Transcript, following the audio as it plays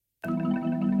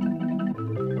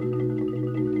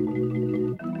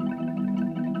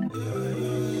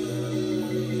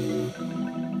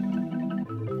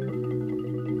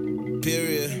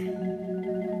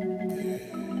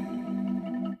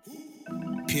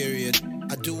period.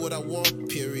 I do what I want,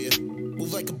 period.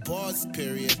 Move like a boss,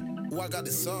 period. Oh, I got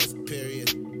the sauce, period.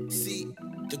 See,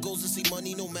 the goals to see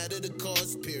money no matter the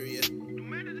cost, period.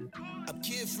 I'm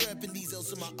kid frapping these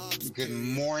L's to my ops. Good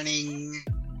morning,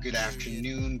 good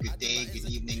afternoon, good day, good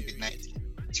evening, good night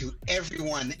to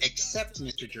everyone except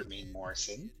Mr. Jermaine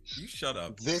Morrison. You shut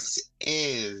up. This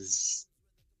is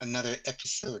another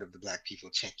episode of the Black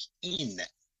People Check-In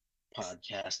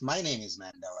podcast. My name is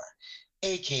Mandela,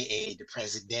 aka the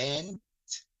President,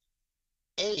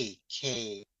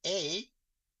 aka,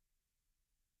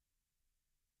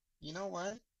 you know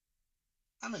what?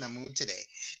 I'm in a mood today.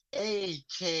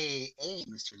 AKA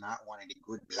Mr. Not One of the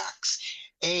Good Blacks.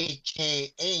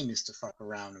 AKA Mr. Fuck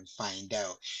Around and Find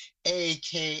Out.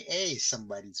 AKA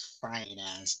somebody's fine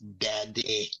ass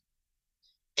daddy.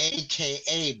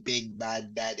 AKA Big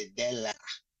Bad Daddy Della.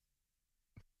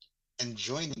 And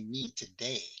joining me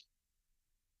today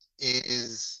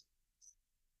is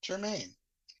Jermaine,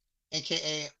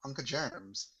 AKA Uncle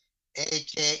Jerms,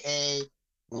 AKA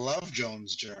Love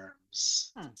Jones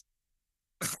Jerms.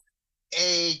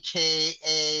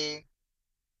 AKA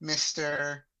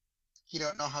Mr. He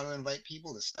don't know how to invite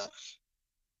people to stuff.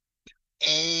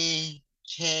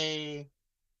 AKA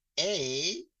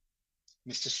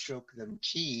Mr. Stroke Them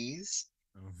Keys.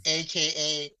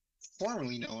 AKA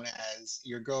formerly known as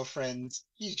your girlfriend's,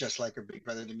 he's just like her big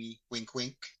brother to me, wink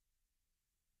wink.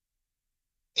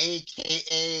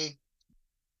 AKA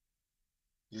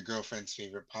your girlfriend's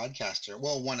favorite podcaster.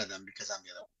 Well, one of them because I'm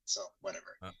the other one, so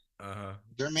whatever.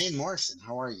 Jermaine Morrison,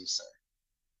 how are you, sir?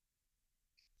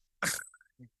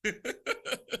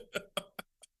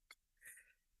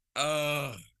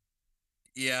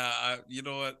 You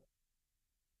know what?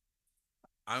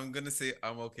 I'm gonna say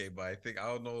I'm okay, but I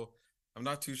don't know. I'm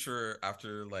not too sure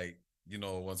after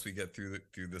once we get through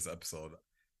this episode.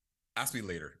 Ask me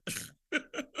later.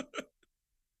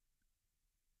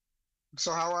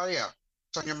 So how are you?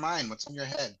 What's on your mind? What's on your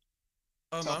head?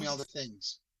 Tell me all the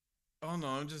things. Oh no,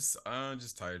 I'm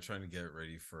just tired trying to get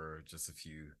ready for just a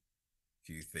few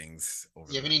things over.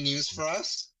 You have any news for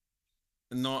us?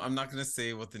 No, I'm not gonna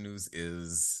say what the news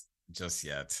is just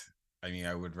yet. I mean,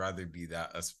 I would rather be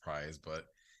that a surprise, but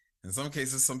in some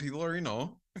cases, some people already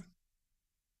know.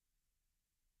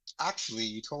 Actually,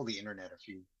 you told the internet a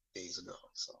few days ago,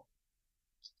 so.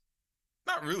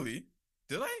 Not really.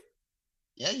 Did I?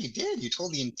 Yeah, you did. You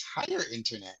told the entire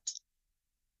internet.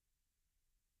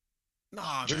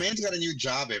 Nah, Jermaine's got a new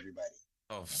job, everybody.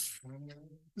 Oh.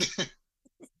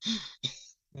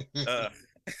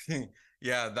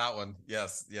 Yeah, that one.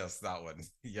 Yes, that one.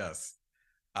 Yes.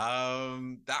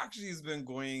 That actually has been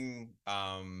going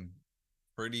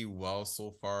pretty well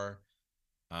so far.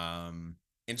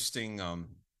 Interesting.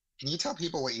 Can you tell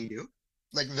people what you do?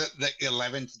 Like the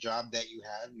 11th job that you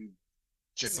have, you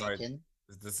Jamaican? Sorry,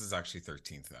 this is actually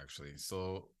 13th, actually.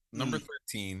 So number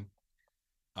 13.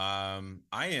 I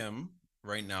am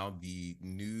right now the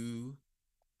new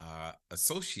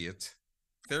associate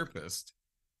therapist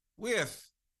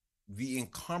with the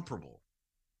incomparable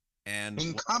and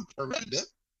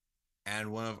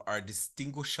one of our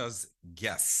distinguished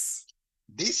guests.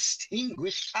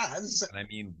 And I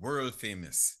mean world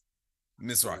famous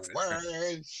Miss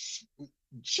Roxanne.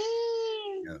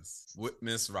 Yes, with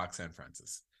Miss Roxanne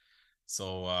Francis.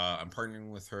 So I'm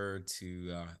partnering with her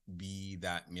to be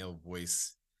that male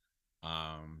voice,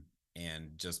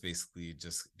 and just basically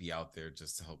just be out there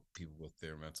just to help people with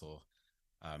their mental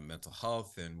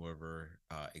health and whatever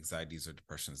anxieties or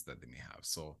depressions that they may have.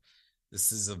 So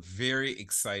this is a very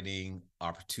exciting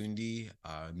opportunity,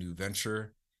 new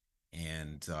venture,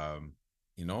 and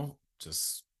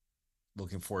just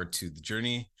looking forward to the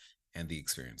journey and the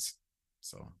experience.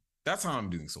 So that's how I'm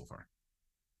doing so far.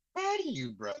 Proud of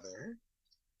you, brother.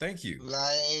 Thank you.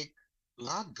 Like,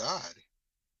 Lord God.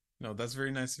 No, that's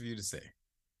very nice of you to say.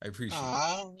 I appreciate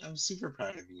it. I'm super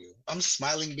proud of you. I'm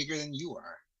smiling bigger than you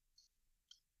are.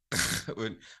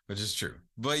 Which is true.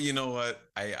 But you know what?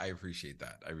 I appreciate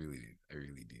that. I really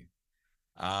do.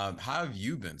 How have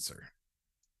you been, sir?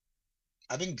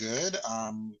 I've been good.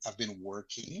 I've been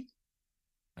working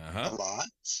a lot.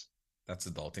 That's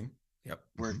adulting. Yep.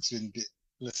 Work's been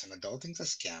listen, adulting's a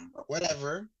scam, but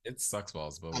whatever. It sucks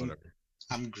balls, but whatever.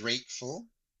 I'm grateful.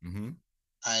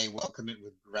 I welcome it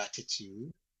with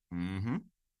gratitude. Been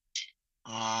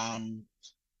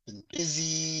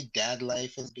busy. Dad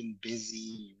life has been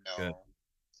busy, Good.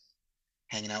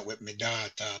 Hanging out with my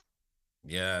daughter.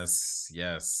 Yes.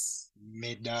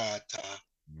 My daughter.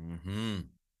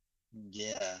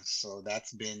 Yeah, so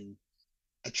that's been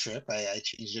a trip. I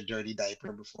changed a dirty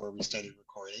diaper before we started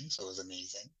recording, so it was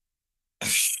amazing.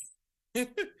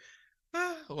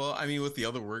 Well, I mean, with the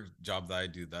other work job that I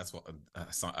do, that's what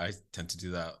so I tend to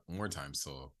do that more times.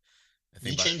 So I You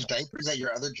think by change diapers at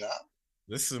your other job?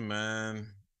 listen, man,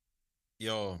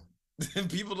 yo,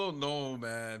 people don't know,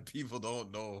 man. People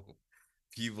don't know.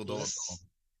 People don't know. Listen,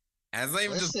 And it's not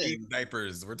even just baby listen.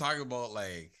 diapers. We're talking about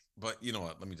like, but you know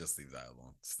what? Let me just leave that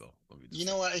alone. Still, let me You just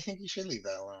know what? I think you should leave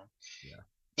that alone.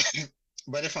 yeah.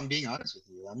 But if I'm being honest with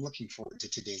you, I'm looking forward to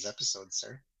today's episode,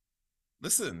 sir.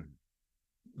 Listen,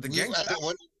 the We gang's back.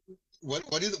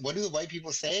 what do the white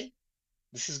people say?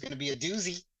 This is going to be a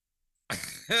doozy.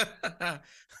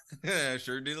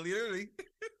 Sure diddly.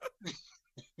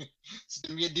 It's going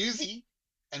to be a doozy,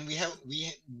 and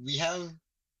we have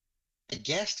a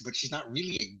guest, but she's not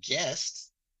really a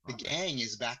guest. The gang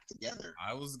is back together.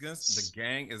 I was gonna. The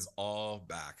gang is all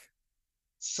back.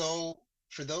 So,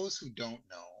 for those who don't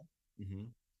know, Mm-hmm.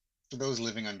 for those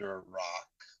living under a rock,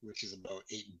 which is about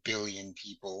 8 billion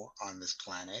people on this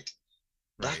planet,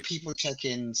 Black Right. People Check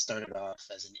In started off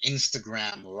as an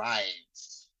Instagram live.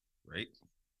 Right.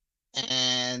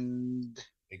 And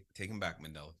Take him back,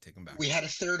 Mandela. Take him back. we had a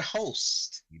third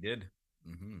host. He did.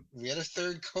 Mm-hmm. We had a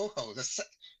third co-host,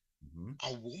 Mm-hmm.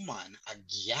 a woman, a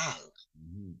gal,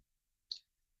 Mm-hmm.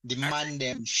 the Actually, man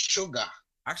them sugar,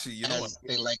 you know what? as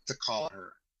they like to call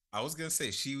her. I was gonna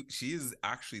say she is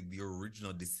actually the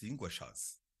original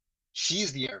distinguishers.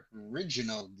 She's the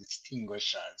original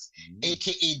distinguishers, Mm.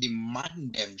 aka the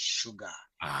man them sugar,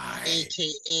 Aye.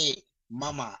 aka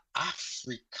Mama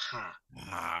Africa,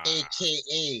 Ah.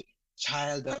 aka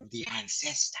child of the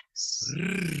ancestors.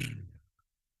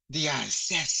 The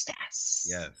ancestors.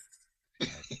 Yes.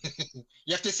 Yes.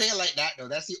 You have to say it like that, though.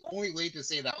 That's the only way to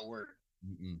say that word.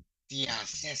 Mm-mm. The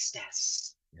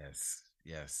ancestors. Yes.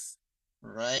 Yes.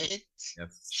 Right? Yes.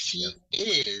 Yes. She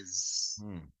is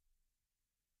Hmm.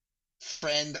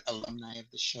 friend, alumni of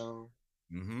the show.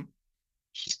 Mm-hmm.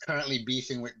 She's currently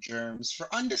beefing with Jerms for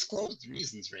undisclosed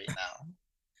reasons right now.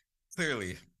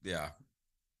 Clearly, yeah,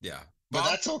 yeah. But But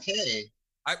that's okay.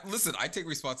 I listen. I take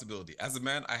responsibility as a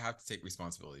man. I have to take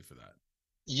responsibility for that.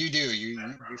 You do. You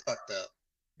fucked up.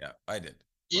 Yeah, I did.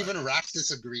 But Even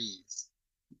Raxus agrees.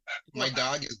 My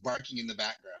dog is barking in the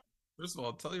background. first of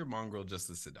all, tell your mongrel just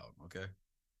to sit down, okay?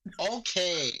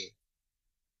 Okay.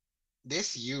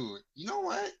 You know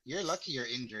what? You're lucky you're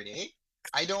injured, eh?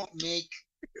 I don't make,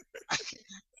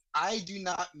 I do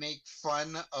not make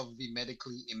fun of the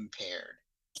medically impaired.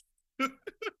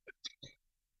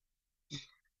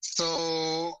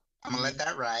 So I'm gonna let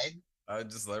that ride. I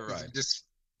just let it You ride. just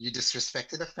you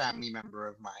disrespected a family member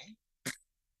of mine.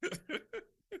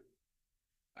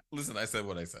 Listen, I said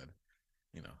what I said.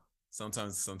 You know,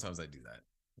 sometimes I do that.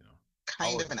 You know,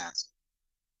 Kind of an ass.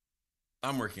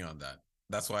 I'm working on that.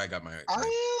 That's why I got Are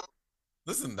you?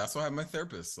 listen. That's why I have my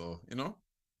therapist. So you know,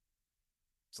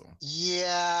 so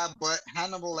Yeah, but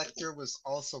Hannibal Lecter was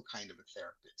also kind of a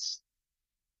therapist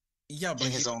yeah,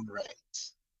 in his own right.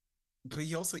 but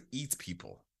he also eats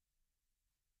people.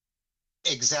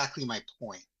 Exactly my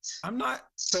point. I'm not.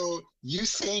 So you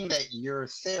saying that you're a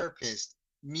therapist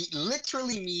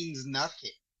literally means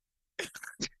nothing.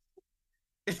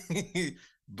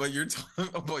 But you're talking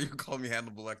about you call me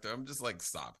Hannibal Lecter. I'm just like,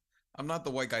 stop. I'm not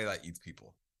the white guy that eats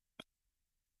people.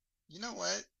 You know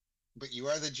what? But you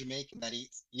are the Jamaican that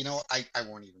eats. You know, I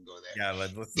won't even go Yeah,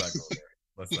 let's not go there.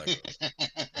 Let's not go.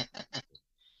 there.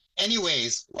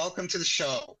 Anyways, welcome to the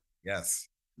show. Yes.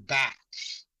 Back,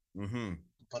 Mm-hmm.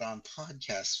 but on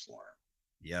podcast form.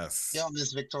 Yes. Yo,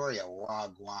 Miss Victoria,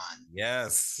 Wagwan. For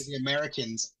Yes. the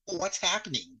Americans, what's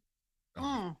happening?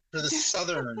 Oh, For the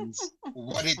Southerns,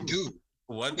 what it do?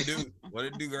 what it do? What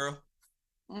it do, girl?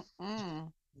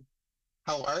 Mm-mm.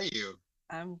 How are you?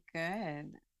 I'm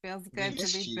good. Feels We good to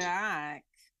missed be you. back.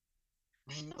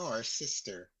 I know, our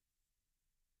sister.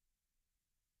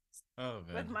 Oh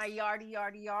With man. my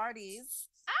yardies.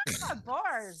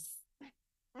 Bars.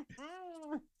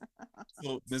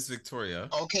 So Miss Victoria.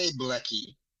 Okay,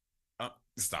 Blecky.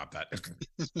 Stop that.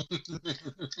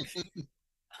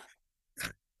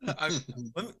 I,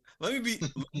 let me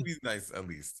be nice at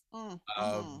least. Mm-hmm.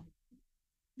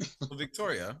 So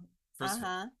Victoria, first of all,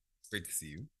 Uh-huh. great to see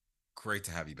you. Great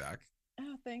to have you back.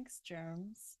 Oh, thanks,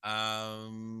 Jerms.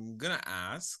 Gonna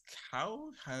ask, how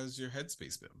has your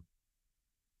headspace been?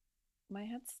 My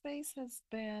headspace has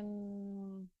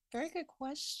been very good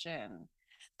question.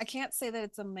 I can't say that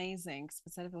it's amazing because if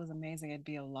I said if it was amazing, it'd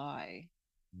be a lie.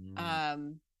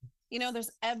 Mm.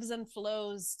 There's ebbs and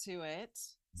flows to it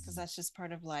because that's just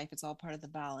part of life. It's all part of the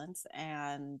balance.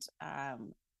 And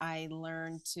I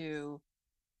learned to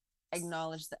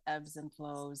acknowledge the ebbs and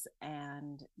flows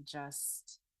and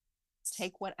just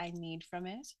take what I need from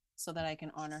it so that I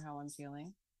can honor how I'm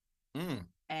feeling. Mm.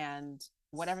 And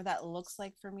whatever that looks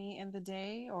like for me in the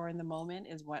day or in the moment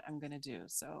is what I'm going to do.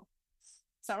 So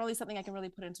it's not really something I can really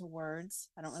put into words.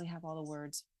 I don't really have all the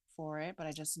words for it, but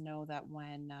I just know that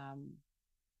when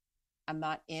I'm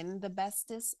not in the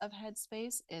bestest of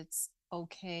headspace, it's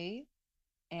okay.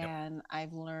 And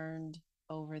I've learned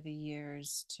over the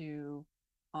years to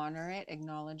honor it,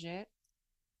 acknowledge it,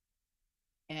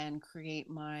 and create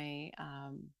my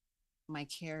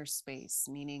care space,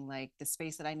 meaning like the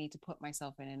space that I need to put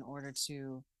myself in order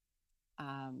to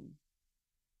um,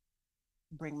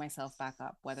 bring myself back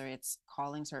up, whether it's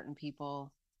calling certain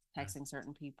people, texting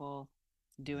certain people,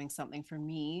 doing something for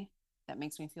me that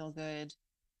makes me feel good.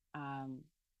 Um,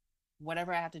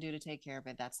 whatever I have to do to take care of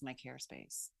it, that's my care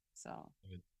space. So,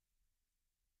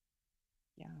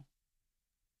 yeah.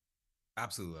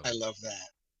 Absolutely. I love that.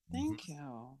 Thank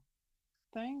you.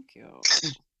 Thank you.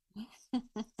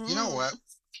 You know what,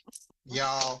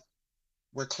 y'all?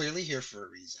 We're clearly here for a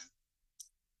reason.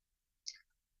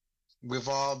 We've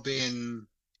all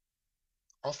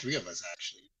three of us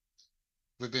actually.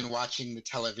 We've been watching the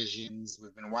televisions.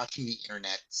 We've been watching the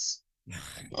internets.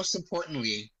 Most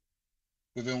importantly,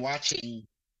 we've been watching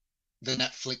the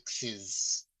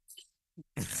Netflixes,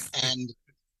 and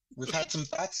we've had some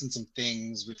thoughts and some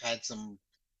things. We've had some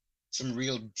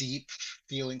real deep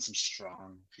feelings, some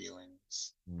strong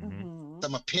feelings, Mhm.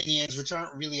 some opinions, which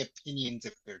aren't really opinions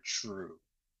if they're true.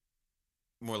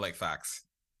 More like facts.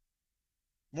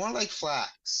 More like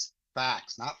facts.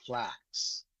 Facts, not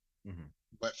flax,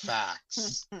 but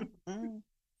facts.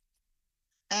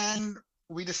 And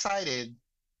we decided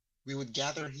we would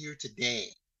gather here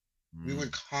today. We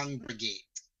would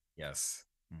congregate Yes.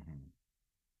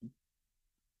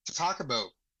 to talk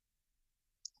about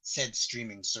said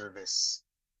streaming service,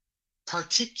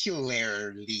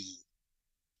 particularly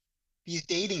these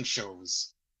dating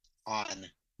shows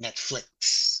on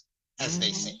Netflix, as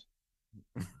they say,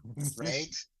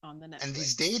 right? On the Netflix. And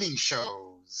these dating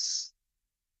shows,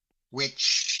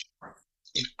 which,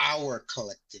 in our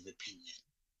collective opinion,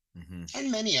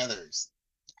 and many others,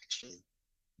 actually,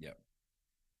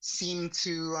 seem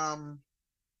to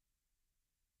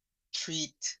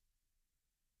treat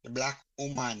the black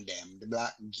woman them, the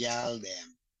black gal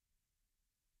them,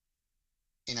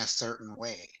 in a certain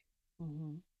way.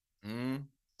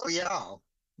 So y'all,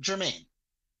 Jermaine.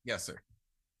 Yes, sir.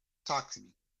 Talk to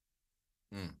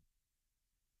me.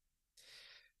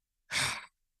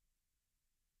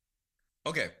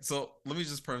 Okay, so let me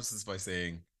just preface this by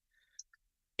saying,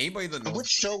 anybody that knows, which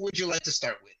show would you like to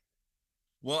start with?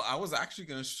 Well, I was actually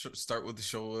going to start with the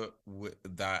show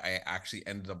that I actually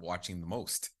ended up watching the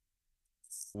most,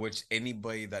 which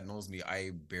anybody that knows me,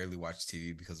 I barely watch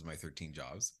TV because of my 13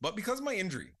 jobs, but because of my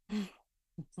injury,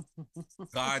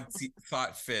 God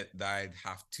thought fit that I'd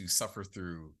have to suffer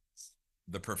through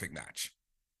The Perfect Match.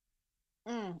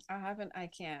 I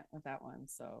can't with that one.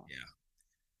 So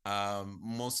yeah.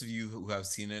 Most of you who have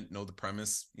seen it know the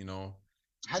premise, you know.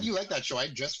 How do you like that show? I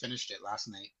just finished it last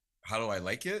night. How do I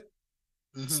like it?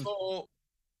 So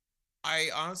I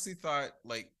honestly thought,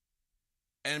 like,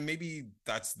 and maybe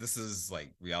this is like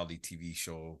reality TV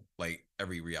show, like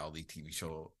every reality TV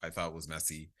show I thought was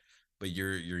messy, but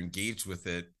you're engaged with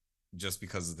it just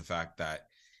because of the fact that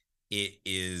it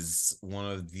is one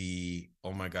of the,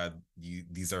 oh my God,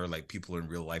 these are like people in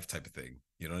real life type of thing.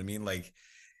 You know what I mean? Like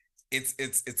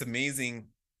it's amazing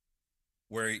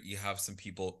where you have some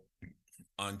people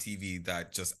on TV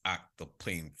that just act the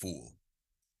plain fool.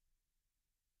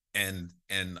 And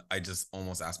I just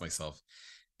almost asked myself,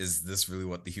 is this really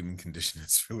what the human condition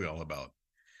is really all about?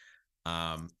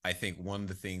 I think one of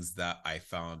the things that I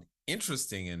found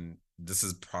interesting, and this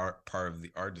is part of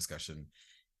our discussion,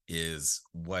 is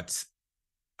what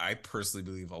I personally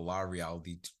believe a lot of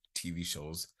reality TV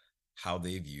shows, how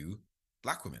they view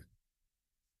Black women.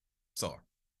 So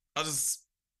I'll just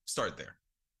start there.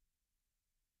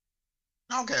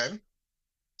 Okay.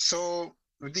 So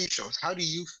with these shows, how do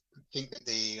you think that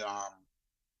they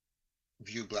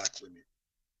view Black women?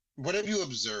 What have you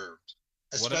observed?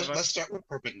 Let's start with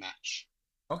Perfect Match.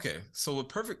 Okay, so with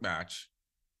Perfect Match,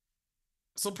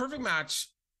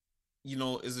 you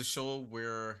know, is a show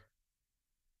where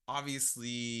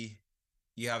obviously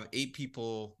you have 8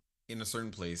 people in a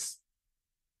certain place,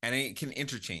 and it can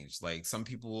interchange. Like some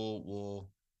people will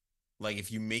like,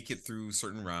 if you make it through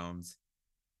certain rounds,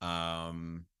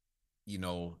 you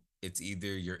know, it's either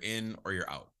you're in or you're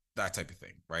out, that type of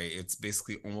thing, right? It's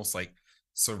basically almost like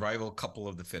survival couple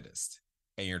of the fittest,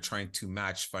 and you're trying to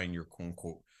find your quote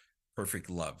unquote perfect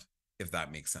love, if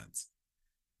that makes sense.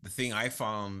 The thing I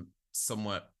found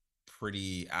somewhat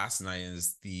pretty asinine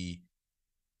is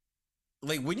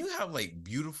like when you have like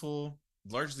beautiful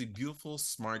largely beautiful,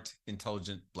 smart,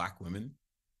 intelligent Black women,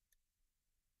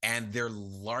 and they're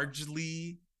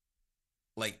largely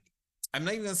like, I'm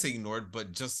not even gonna say ignored,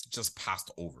 but just passed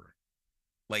over,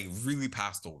 like really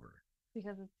passed over.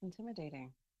 Because it's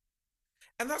intimidating.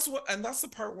 And that's the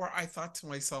part where I thought to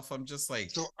myself, I'm just like,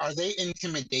 So are they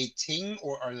intimidating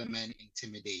or are the men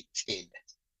intimidated?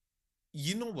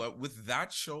 you know what? With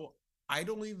that show, I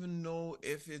don't even know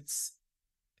if it's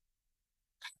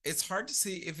hard to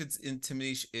say if it's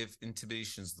intimidation, if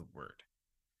intimidation is the word.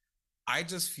 I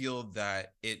just feel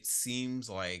that it seems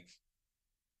like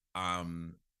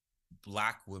um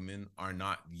Black women are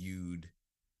not viewed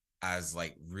as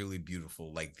like really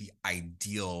beautiful, like the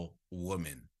ideal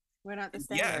woman. We're not the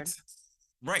Yet, standard.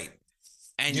 right. Do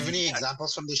And you have any yet,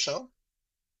 examples from the show?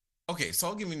 okay, so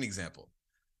I'll give you an example.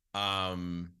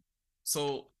 Um,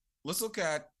 so let's look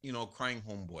at, Crying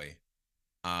Homeboy.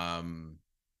 Um,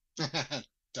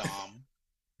 Dom.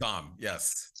 Dom,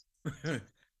 yes.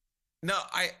 No,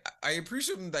 I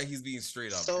appreciate him that he's being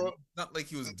straight up. And So not like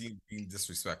he was being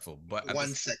disrespectful, but at one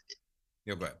this, second.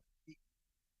 go ahead.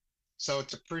 So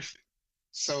to Preface.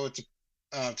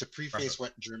 preface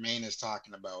what Jermaine is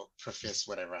talking about, preface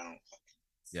whatever, I don't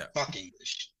Yeah, fuck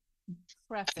English.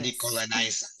 Preface.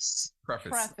 Decolonize us.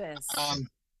 Preface.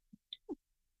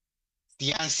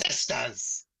 The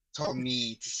ancestors told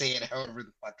me to say it however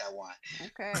the fuck I want.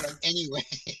 Okay. But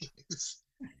anyways,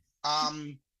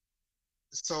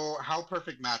 so how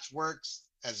Perfect Match works,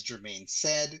 as Jermaine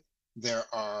said, there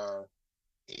are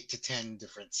 8 to 10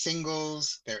 different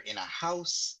singles. They're in a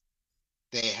house.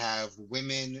 They have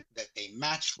women that they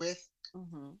match with.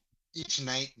 Mm-hmm. Each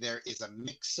night there is a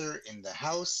mixer in the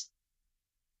house.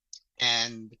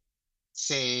 And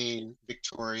say,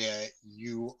 Victoria,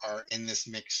 you are in this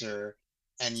mixer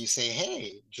and you say,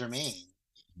 hey, Jermaine,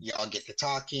 y'all get to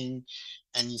talking.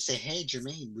 And you say, hey,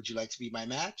 Jermaine, would you like to be my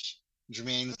match?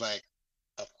 Jermaine's like,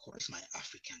 of course, my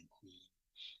African queen.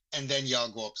 And then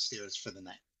y'all go upstairs for the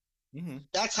night. Mm-hmm.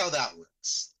 That's how that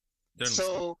works.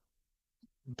 So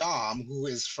Dom, who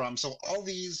is from, so all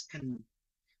these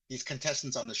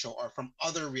contestants on the show are from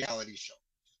other reality shows.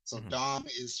 So Dom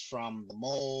is from The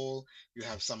Mole. You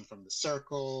have some from The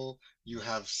Circle. You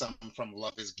have some from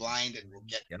Love Is Blind, and we'll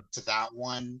get to that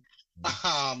one.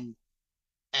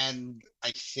 And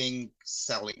I think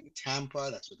Selling Tampa.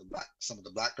 That's where some of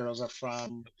the Black girls are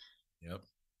from. Yep.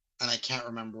 And I can't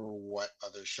remember what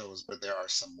other shows, but there are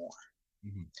some more.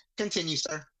 Continue,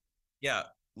 sir. Yeah,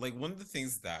 like one of the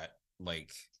things that,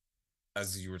 like,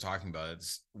 as you were talking about,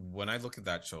 it's when I look at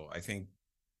that show, I think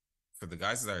for the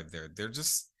guys that are there, they're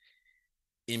just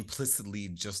implicitly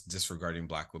just disregarding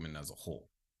Black women as a whole,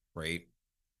 right?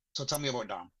 So tell me about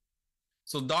Dom.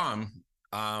 So Dom,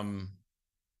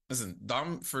 listen,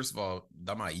 Dom, first of all,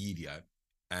 Dom Aidia,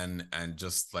 and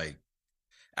just like,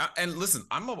 and listen,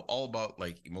 I'm all about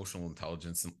like emotional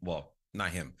intelligence, and well, not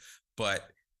him, but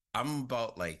I'm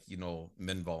about like,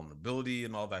 men vulnerability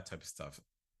and all that type of stuff.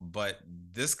 But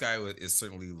this guy is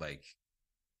certainly like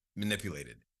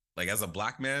manipulated. Like as a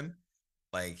Black man,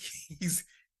 like he's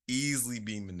easily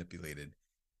being manipulated.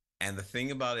 And the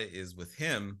thing about it is with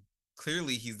him,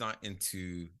 clearly he's not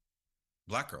into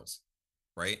Black girls,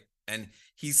 right? And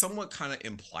he somewhat kind of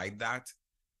implied that,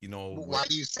 Why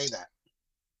do you say that?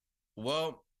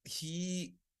 Well,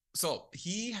 he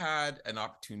had an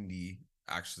opportunity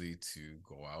actually to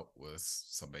go out with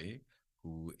somebody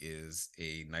who is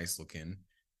a nice looking,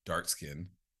 dark skinned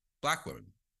Black woman.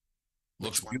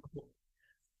 Looks beautiful.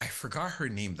 I forgot her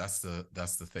name. That's the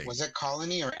thing. Was it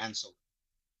Colony or Ansel?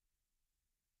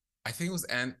 I think it was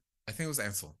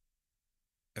Ansel.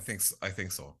 I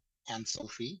think so. And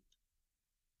Sophie?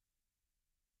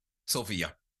 Sophie, yeah.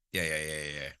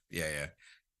 Yeah.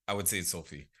 I would say it's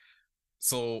Sophie.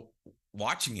 So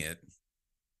watching it,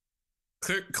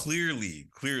 clearly,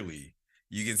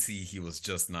 you can see he was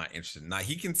just not interested. Now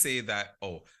he can say that,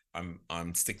 oh,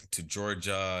 I'm sticking to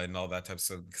Georgia and all that type of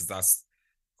stuff because that's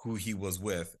who he was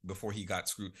with before he got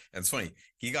screwed. And it's funny,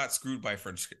 he got screwed by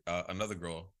another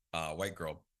girl, white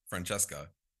girl, Francesca.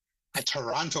 A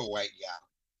Toronto white, yeah.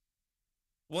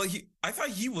 Well, I thought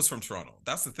he was from Toronto.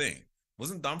 That's the thing.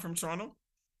 Wasn't Dom from Toronto?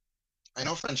 I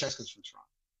know Francesca's from Toronto.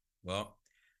 Well,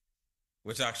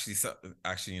 which actually,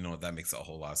 that makes a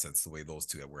whole lot of sense the way those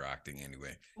two were acting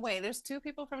anyway. Wait, there's two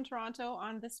people from Toronto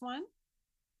on this one?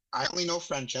 I only know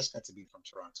Francesca to be from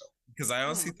Toronto. Because I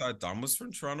honestly thought Dom was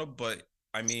from Toronto, but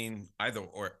I mean, either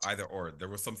or. There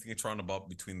was something in Toronto about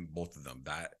between both of them.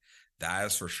 That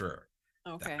is for sure.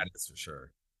 Okay. That is for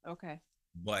sure. Okay.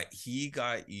 But he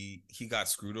got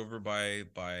screwed over by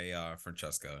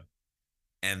Francesca,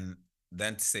 and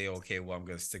then to say, okay, well, I'm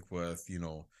gonna stick with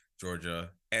Georgia,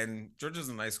 and Georgia's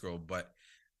a nice girl, but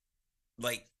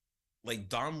like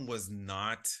Dom was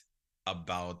not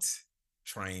about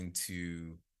trying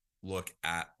to look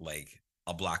at like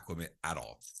a black woman at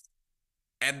all.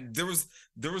 And there was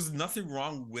nothing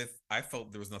wrong with, I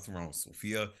felt there was nothing wrong with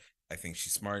Sophia. I think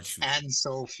she's smart. And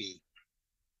Sophie.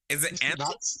 Is it Anne?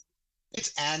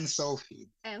 It's Anne Sophie.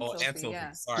 And Sophie, Anne Sophie.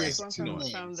 yeah. Sorry. There's One two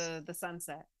from names. the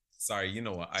Sunset. Sorry, you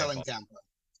know what? Selling Tampa.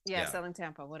 Yeah, Yeah. Selling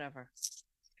Tampa, whatever.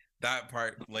 That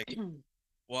part, like,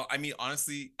 well, I mean,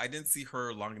 honestly, I didn't see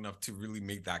her long enough to really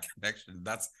make that connection.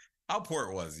 That's how poor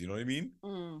it was, you know what I mean?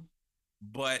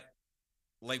 But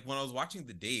like when I was watching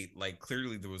the date, like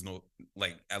clearly there was no,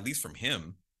 like, at least from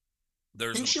him,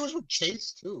 I think she was with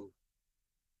Chase too.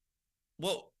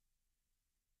 Well,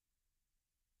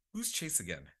 who's Chase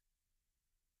again?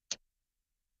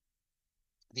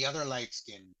 The other light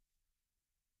skin.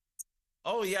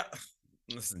 Oh yeah.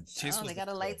 Listen, Chase was they got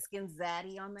a light-skinned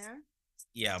zaddy on there.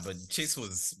 Yeah, but Chase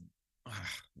was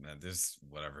man, there's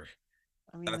whatever.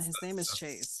 I mean, his name is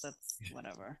Chase. That's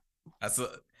whatever.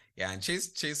 And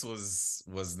Chase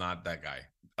was not that guy.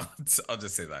 I'll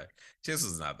just say that. Chase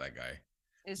was not that guy.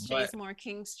 Is Chase more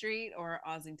King Street or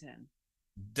Ossington?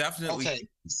 Definitely. Okay.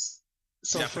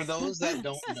 So for those that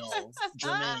don't know,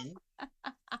 Jermaine,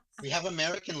 we have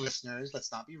American listeners.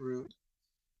 Let's not be rude.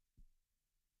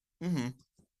 Mm-hmm.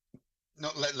 No,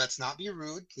 let's not be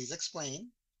rude. Please explain.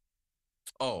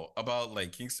 Oh, about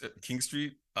like King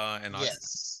Street and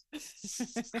yes.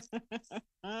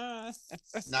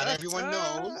 Not everyone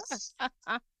knows.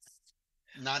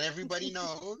 Not everybody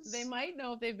knows. They might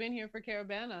know if they've been here for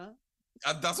Caravana.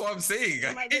 That's what I'm saying.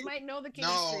 They might know the King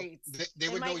Streets. They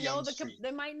would know Young Street.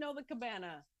 They might know the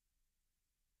Cabana.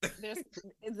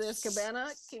 There's Cabana,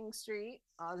 King Street,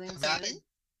 Ossington.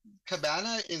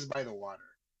 Cabana is by the water.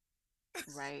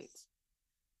 Right.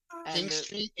 King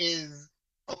Street is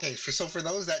okay. So for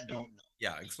those that don't know,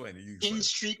 yeah, explain it. King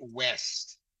Street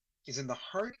West is in the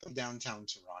heart of downtown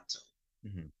Toronto.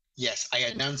 Mm-hmm. Yes, I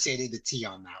enunciated the T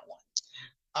on that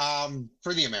one.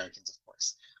 For the Americans, of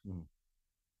course. Mm-hmm.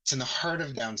 It's in the heart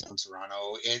of downtown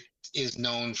Toronto. It is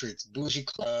known for its bougie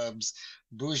clubs,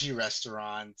 bougie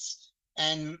restaurants,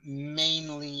 and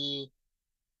mainly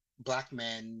black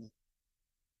men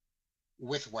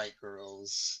with white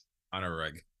girls on a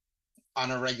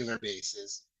regular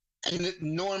basis. And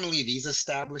normally these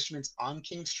establishments on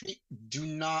King Street do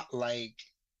not like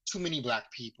too many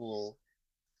black people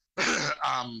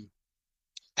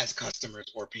as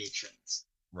customers or patrons.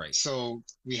 Right. So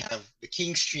we have the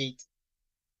King Street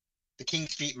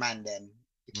Manden,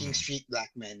 the King Street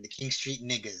black men, the King Street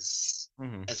niggas,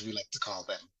 as we like to call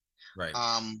them. Right.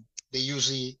 They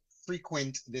usually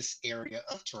frequent this area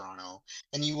of Toronto,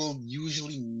 and you will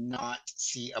usually not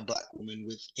see a black woman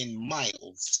within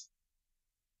miles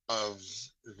of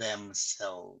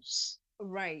themselves.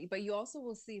 Right, but you also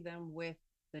will see them with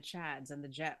the Chads and the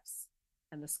Jeffs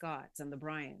and the Scotts and the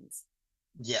Bryans.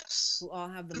 Yes. Who all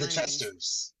have the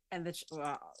Chesters. And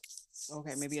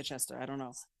okay, maybe a Chester, I don't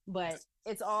know. But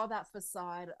it's all that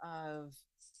facade of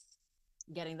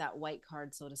getting that white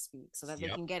card, so to speak, so that they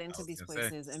can get into these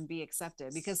places and be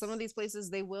accepted. Because some of these places,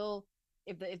 they will,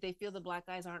 if they feel the black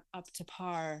guys aren't up to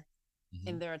par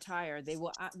in their attire, they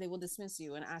will dismiss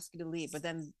you and ask you to leave. But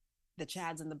then the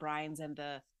Chads and the Bryans and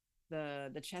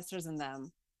the Chesters and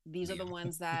them, these are the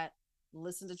ones that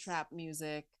listen to trap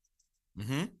music,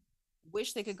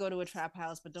 wish they could go to a trap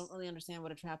house, but don't really understand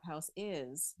what a trap house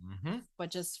is, but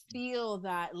just feel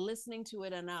that listening to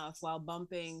it enough while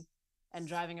bumping and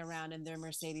driving around in their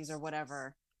Mercedes or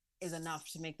whatever is enough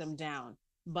to make them down.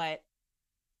 But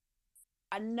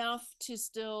enough to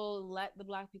still let the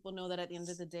black people know that at the end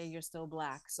of the day, you're still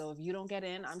black. So if you don't get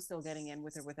in, I'm still getting in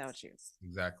with or without you.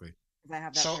 Exactly. I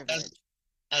have that privilege.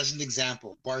 As an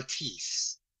example,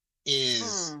 Bartiz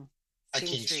is a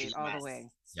King Street all man. the way.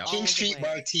 Yep. King Street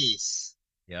Bartiz.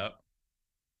 Yep.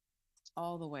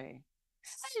 All the way.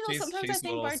 Sometimes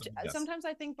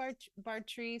I think Bartiz or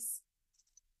Bartrice?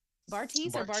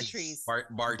 Bartiz.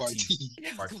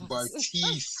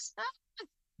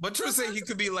 But to say he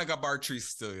could be like a Bartrice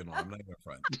still, you know, I'm not even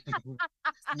front.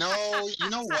 No, you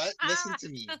know what? Listen to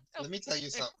me. Let me tell you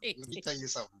something.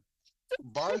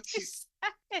 Bartiz.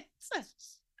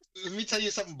 Let me tell you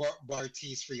something,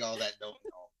 Bartiz, for y'all that don't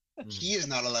know. He is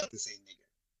not allowed to say nigger.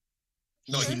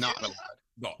 He's not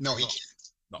allowed. No, he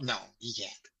can't. No, he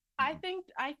can't. I think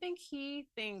he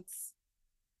thinks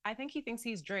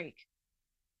he's Drake.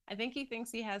 I think he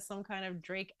thinks he has some kind of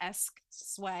Drake-esque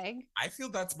swag. I feel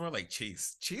that's more like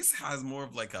Chase. Chase has more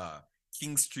of like a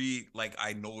King Street, like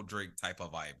I know Drake type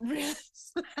of vibe.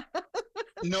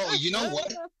 No, you know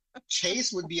what?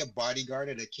 Chase would be a bodyguard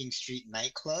at a King Street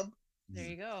nightclub. There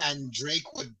you go. And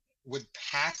Drake would would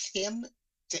pass him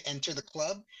to enter the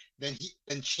club, then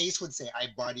Chase would say, "I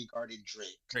bodyguarded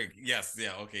Drake." Drake. Yes.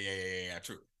 Yeah. Okay. Yeah.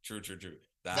 True. True. True. True.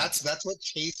 That's what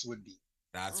Chase would be.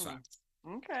 That's Mm. fact.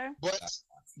 Okay. But That's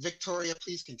facts. Victoria,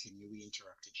 please continue. We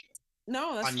interrupted you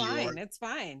No, that's on your. fine. It's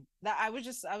fine. That I was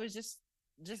just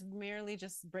merely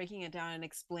just breaking it down and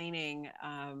explaining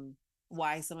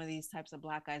why some of these types of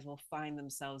black guys will find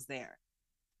themselves there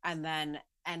and then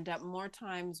end up more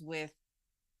times with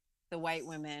the white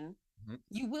women. Mhm.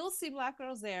 You will see black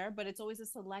girls there, but it's always a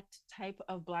select type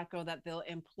of black girl that they'll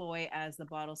employ as the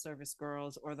bottle service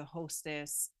girls or the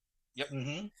hostess. Yep.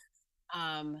 Mhm.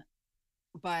 Um,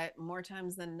 but more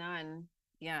times than none,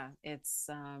 yeah, it's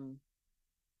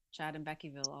Chad and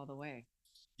Beckyville all the way.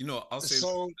 I'll say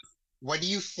So, what do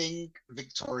you think,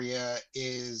 Victoria,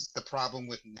 is the problem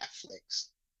with Netflix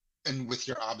and with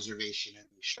your observation in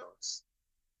these shows?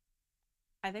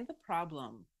 I think the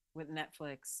problem with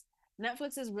Netflix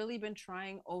has really been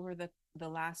trying over the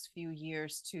last few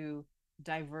years to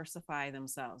diversify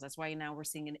themselves. That's why now we're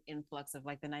seeing an influx of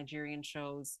like the Nigerian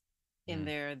shows in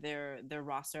Mhm. their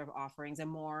roster of offerings and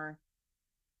more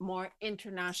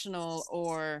international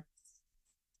or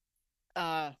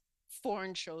uh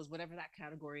foreign shows, whatever that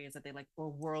category is that they like,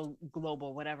 or world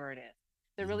global, whatever it is.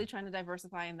 They're really trying to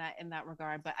diversify in that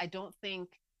regard, but I don't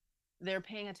think they're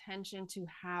paying attention to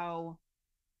how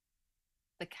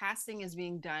the casting is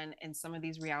being done in some of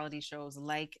these reality shows,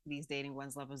 like these dating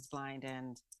ones, Love Is Blind,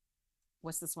 and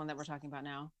what's this one that we're talking about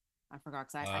now? I forgot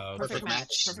because I Perfect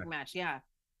Match. perfect match. Yeah,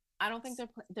 I don't think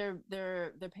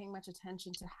they're paying much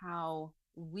attention to how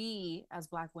we as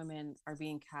Black women are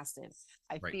being casted.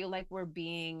 I Right. feel like we're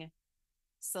being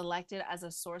selected as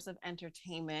a source of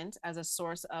entertainment, as a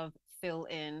source of fill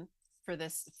in for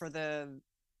the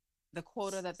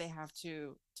quota that they have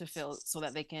to fill so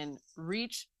that they can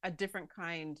reach a different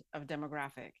kind of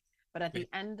demographic. But at the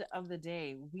end of the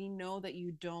day, we know that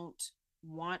you don't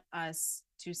want us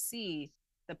to see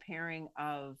the pairing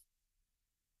of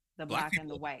the Black black and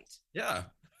the people. white. Yeah.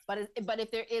 But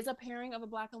if there is a pairing of a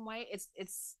black and white,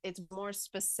 it's more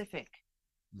specific.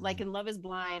 Like Mhm. in Love Is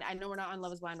Blind, I know we're not on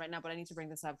Love Is Blind right now, but I need to bring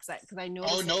this up because I Oh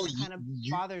noticed no, it kind of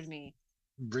you bothered me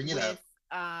bring it with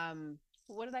up.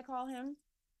 what did I call him?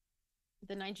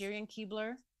 The Nigerian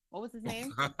Keebler. What was his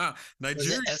name? Was it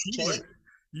Nigerian Keebler. SK?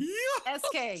 Yeah.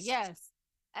 SK. Yes,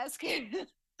 SK.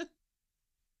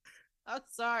 I'm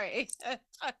sorry.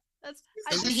 That's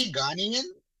I Isn't just he Ghanaian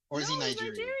or no. is he He's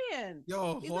Nigerian? Nigerian.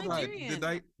 Yo, He's hold on.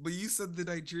 Nigerian. But you said the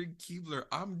Nigerian Keebler.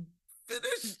 I'm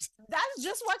finished.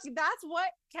 That's what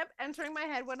kept entering my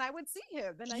head when I would see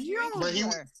him. The Nigerian Yo. But he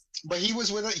Keebler. but he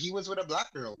was with a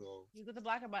black girl though. He's with a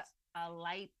black, but a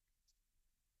light,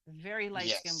 very light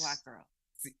skinned Yes. black girl.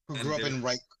 See, Who and grew up there,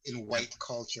 in white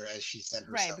culture, as she said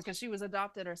Right, herself. because she was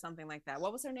adopted or something like that.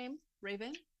 What was her name?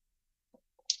 Raven?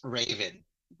 Raven.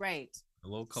 Right. a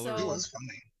little color. He So, was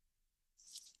funny.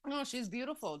 no, she's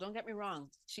beautiful. Don't get me wrong.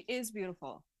 She is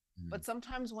beautiful. Mhm. But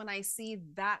sometimes when I see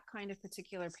that kind of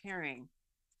particular pairing,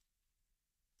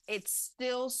 it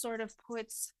still sort of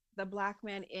puts the black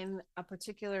man in a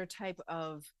particular type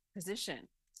of position.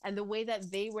 And the way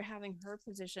that they were having her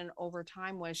position over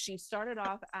time was she started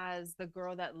off as the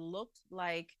girl that looked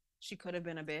like she could have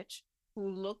been a bitch, who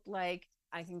looked like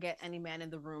I can get any man in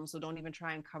the room, so don't even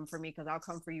try and come for me because I'll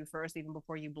come for you first, even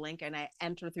before you blink and I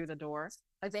enter through the door.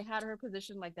 Like they had her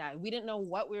position like that. We didn't know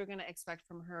what we were going to expect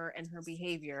from her and her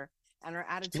behavior and her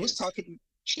She was attitude. talking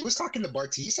she was talking to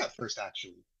Bartiz at first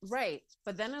actually. Right.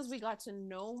 But then as we got to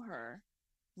know her,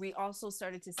 we also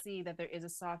started to see that there is a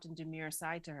soft and demure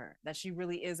side to her, that she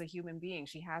really is a human being.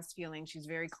 She has feelings. She's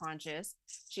very conscious.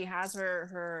 She has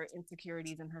her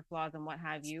insecurities and her flaws and what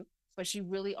have you. But she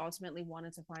really ultimately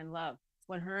wanted to find love.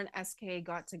 When her and SK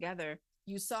got together,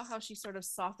 you saw how she sort of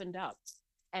softened up.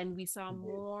 And we saw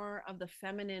more of the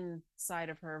feminine side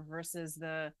of her versus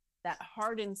that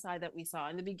hardened side that we saw.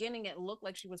 In the beginning, it looked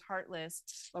like she was heartless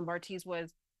when Bartiz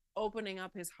was opening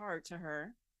up his heart to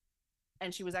her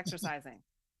and she was exercising.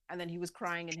 And then he was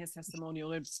crying in his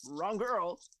testimonial, wrong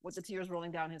girl, with the tears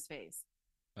rolling down his face.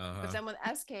 But then with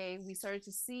SK, we started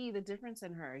to see the difference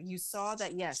in her. You saw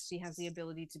that, yes, she has the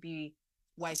ability to be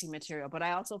wifey material, but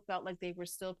I also felt like they were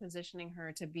still positioning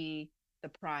her to be the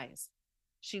prize.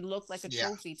 She looked like a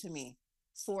trophy to me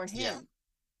for him. Yeah.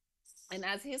 And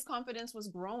as his confidence was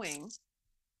growing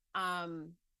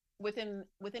within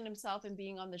himself and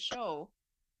being on the show,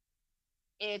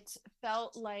 it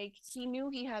felt like he knew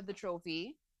he had the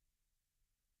trophy.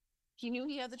 He knew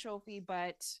he had the trophy,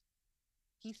 but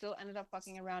he still ended up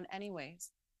fucking around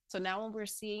anyways. So now when we're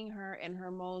seeing her in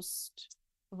her most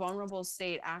vulnerable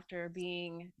state after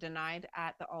being denied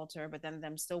at the altar, but then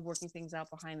them still working things out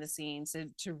behind the scenes,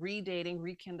 to redating,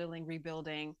 rekindling,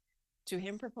 rebuilding, to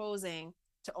him proposing,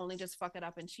 to only just fuck it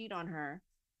up and cheat on her.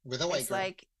 With a white It's girl.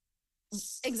 like,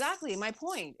 exactly my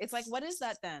point. It's like, what is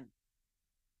that then?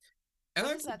 And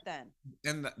What is that then?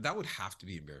 And that would have to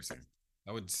be embarrassing.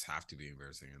 That would have to be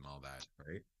embarrassing and all that,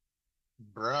 right?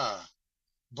 Bruh.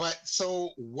 But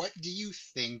so what do you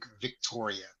think,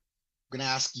 Victoria? I'm gonna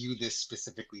ask you this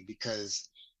specifically because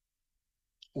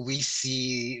we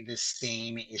see the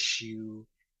same issue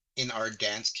in our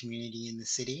dance community in the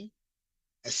city,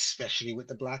 especially with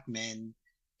the black men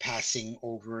passing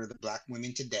over the black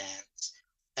women to dance.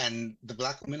 And the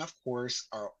black women, of course,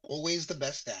 are always the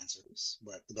best dancers,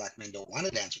 but the black men don't want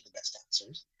to dance with the best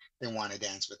dancers. They want to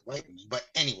dance with white women. But,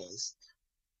 anyways,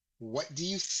 what do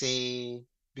you say?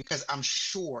 Because I'm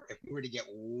sure if we were to get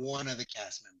one of the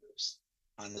cast members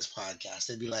on this podcast,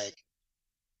 they'd be like,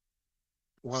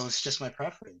 well, it's just my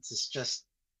preference. It's just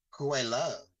who I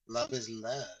love. Love is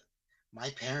love. My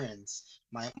parents,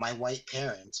 my white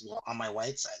parents, well, on my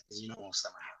white side, because you know most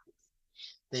of them are half,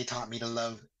 they taught me to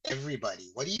love everybody.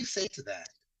 What do you say to that,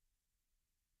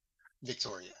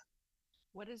 Victoria?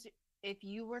 What is it, if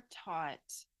you were taught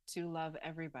to love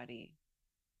everybody,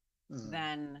 Mm.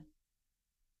 then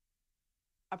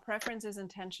a preference is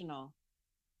intentional.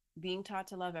 Being taught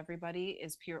to love everybody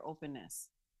is pure openness.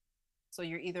 So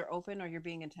you're either open or you're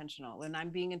being intentional. When I'm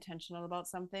being intentional about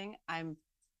something, I'm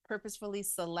purposefully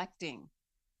selecting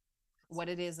what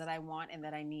it is that I want and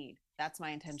that I need. That's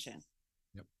my intention.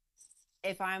 Yep.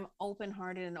 If I'm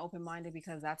open-hearted and open-minded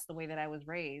because that's the way that I was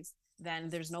raised, then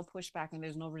there's no pushback and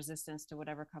there's no resistance to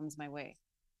whatever comes my way.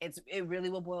 It really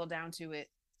will boil down to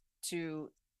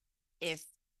if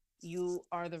you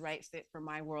are the right fit for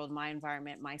my world, my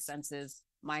environment, my senses,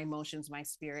 my emotions, my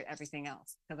spirit, everything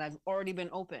else. Because I've already been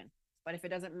open. But if it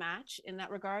doesn't match in that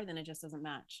regard, then it just doesn't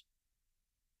match.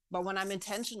 But when I'm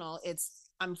intentional,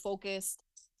 I'm focused.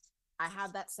 I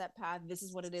have that set path. This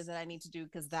is what it is that I need to do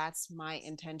because that's my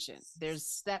intention. There's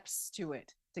steps to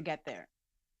it to get there.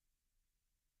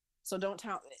 So don't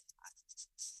tell.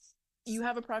 You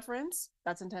have a preference,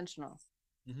 that's intentional.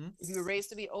 Mm-hmm. If you were raised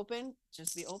to be open,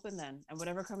 just be open then. And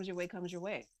whatever comes your way, comes your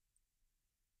way.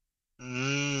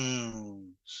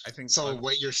 I think So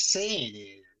what you're saying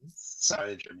is,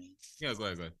 sorry, Jermaine. Yeah, go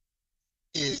ahead.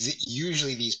 Is it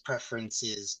usually these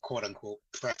preferences, quote unquote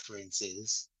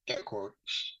preferences, air quote,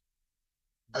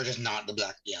 are just not the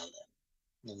black gal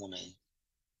then, the woman.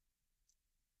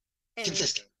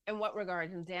 Consistent. In what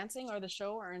regard? In dancing or the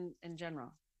show or in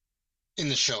general? In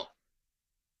the show.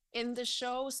 In the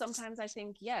show, sometimes I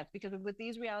think yes, because with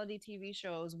these reality TV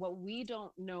shows, what we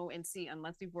don't know and see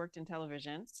unless we've worked in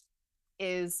television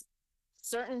is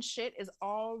certain shit is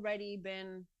already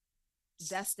been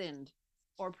destined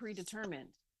or predetermined.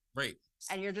 Right.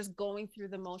 And you're just going through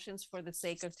the motions for the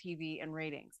sake of TV and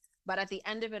ratings. But at the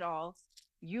end of it all,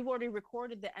 you've already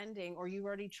recorded the ending or you've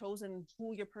already chosen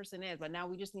who your person is. But now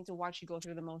we just need to watch you go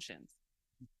through the motions.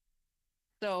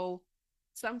 So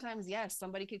sometimes, yes,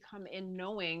 somebody could come in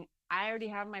knowing I already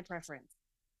have my preference.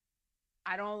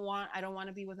 I don't want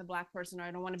to be with a black person or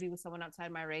I don't want to be with someone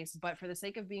outside my race. But for the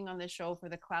sake of being on this show, for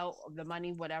the clout, the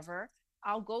money, whatever,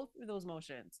 I'll go through those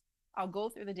motions. I'll go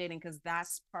through the dating because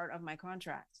that's part of my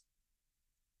contract.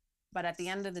 But at the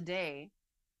end of the day,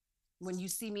 when you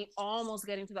see me almost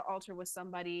getting to the altar with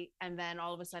somebody and then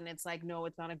all of a sudden it's like, no,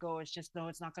 it's not a go. It's just, no,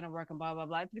 it's not going to work and blah, blah,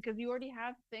 blah. It's because you already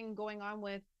have a thing going on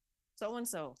with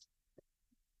so-and-so.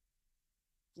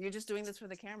 You're just doing this for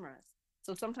the cameras.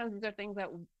 So sometimes these are things that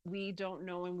we don't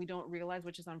know and we don't realize,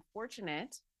 which is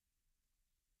unfortunate.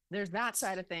 There's that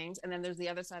side of things. And then there's the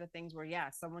other side of things where, yeah,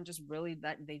 someone just really,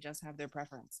 that they just have their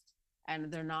preference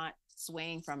and they're not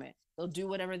swaying from it. They'll do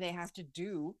whatever they have to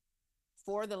do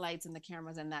for the lights and the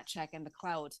cameras and that check and the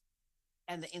clout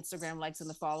and the Instagram likes and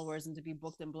the followers and to be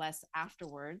booked and blessed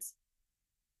afterwards.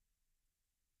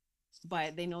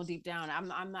 But they know deep down,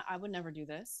 I would never do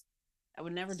this. I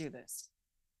would never do this.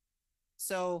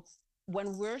 So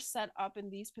when we're set up in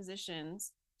these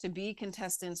positions to be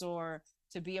contestants or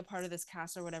to be a part of this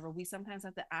cast or whatever, we sometimes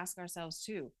have to ask ourselves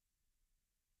too,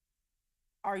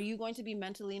 are you going to be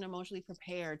mentally and emotionally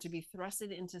prepared to be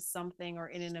thrusted into something or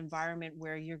in an environment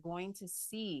where you're going to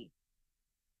see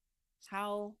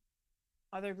how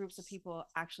other groups of people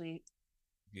actually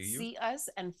see us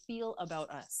and feel about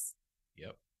us?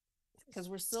 Yep. Because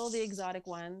we're still the exotic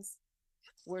ones.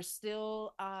 We're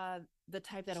still the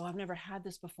type that, oh, I've never had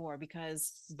this before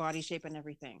because body shape and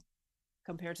everything,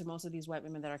 compared to most of these white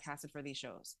women that are casted for these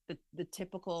shows. The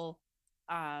typical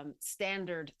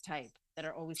standard type that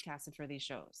are always casted for these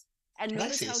shows. And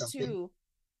notice how too,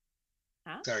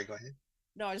 Huh? Sorry, go ahead.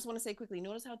 No, I just want to say quickly.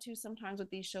 Notice how too sometimes with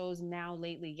these shows now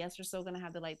lately, yes, they're still gonna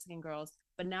have the light skinned girls,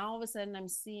 but now all of a sudden I'm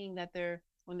seeing that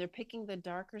when they're picking the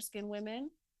darker skinned women,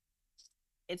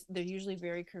 they're usually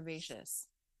very curvaceous,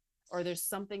 or there's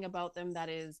something about them that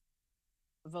is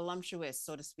voluptuous,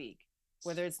 so to speak.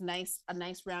 Whether it's a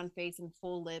nice round face and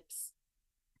full lips,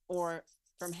 or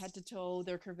from head to toe,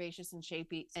 they're curvaceous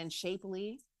and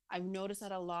shapely. I've noticed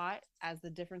that a lot as the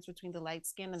difference between the light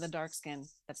skin and the dark skin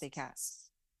that they cast.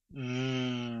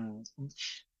 Mm,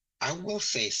 I will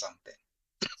say something.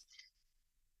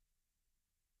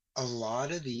 A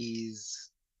lot of the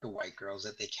white girls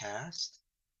that they cast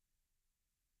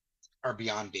are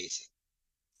beyond basic.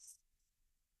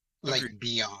 Like Agreed.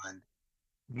 beyond.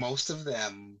 Most of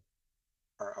them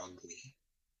are ugly.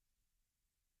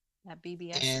 That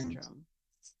BBS And syndrome.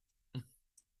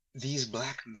 these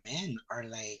black men are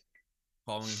like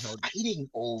Following held. fighting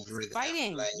over them.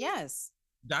 Fighting, Like, yes.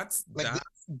 That's like that.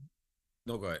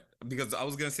 No, go ahead. Because I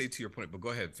was gonna say to your point, but go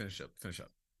ahead. Finish up. Finish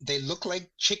up. they look like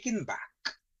chicken back.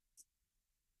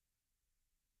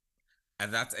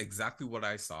 And that's exactly what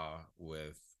I saw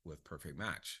with Perfect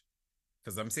Match.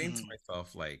 Because I'm saying to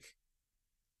myself, like,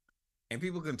 and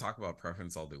people can talk about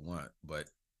preference all they want, but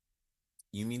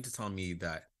you mean to tell me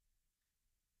that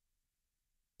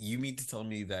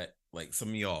like some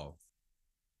of y'all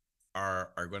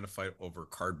are going to fight over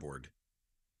cardboard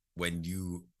when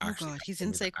you actually he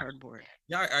didn't say cardboard.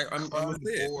 Yeah, I'm gonna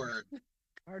say it.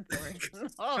 Cardboard.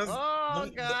 Oh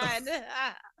God.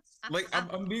 Like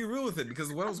I'm being real with it,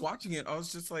 because when I was watching it, I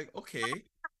was just like, okay,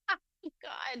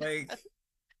 God.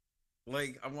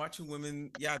 like I'm watching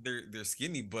women, yeah, they're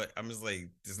skinny, but I'm just like,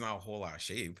 there's not a whole lot of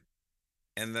shape.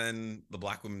 And then the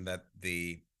black women that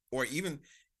they, or even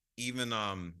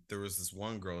there was this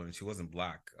one girl and she wasn't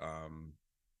black.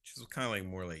 She was kind of like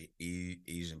more like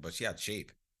Asian, but she had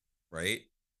shape, right?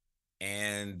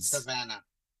 And Savannah.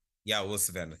 yeah, it was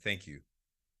Savannah. Thank you.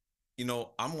 You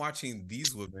know, I'm watching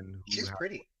these women who She's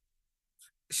pretty.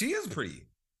 She is pretty,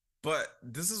 but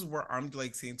this is where I'm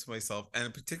like saying to myself,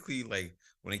 and particularly like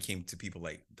when it came to people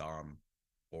like Dom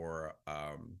or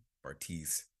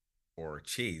Bartiz or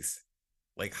Chase,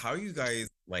 like how you guys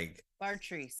like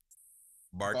Bartrice.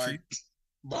 Bartrice.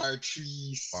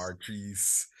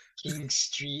 King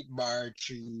Street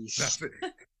Bartrice.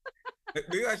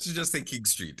 Maybe I should just say King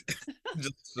Street,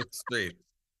 just straight.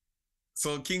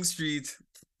 So King Street,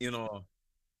 you know,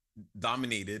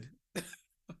 dominated.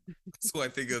 So I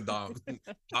think of Dom.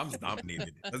 Dom's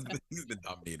dominated. He's been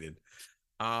dominated.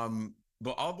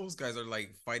 But all those guys are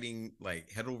like fighting like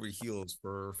head over heels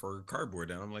for cardboard,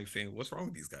 and I'm like saying, what's wrong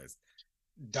with these guys?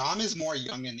 Dom is more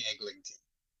Young and Eglinton.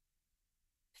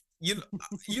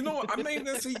 You know, I'm not even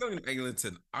gonna say Young and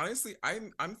Eglinton. Honestly,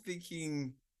 I'm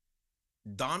thinking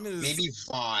Dom is maybe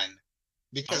Vaughn,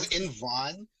 because in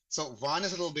Vaughn, so Vaughn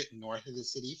is a little bit north of the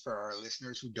city for our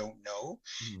listeners who don't know,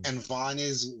 and Vaughn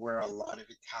is where a lot of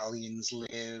Italians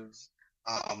live.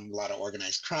 A lot of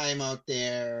organized crime out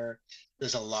there.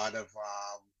 There's a lot of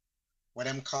what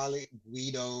I'm calling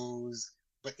Guidos.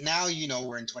 But now, you know,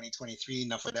 we're in 2023.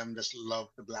 Enough of them just love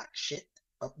the black shit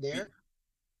up there.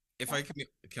 If I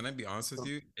can I be honest with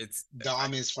you? It's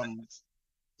Dom is from.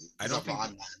 I don't think.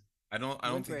 Vaughn, man. I don't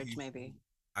Woodbridge, think maybe.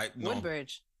 No,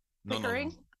 Woodbridge. No, Pickering.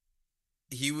 no.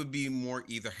 He would be more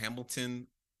either Hamilton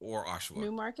or Oshawa.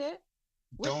 Newmarket.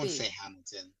 Don't say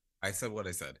Hamilton. I said what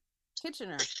I said.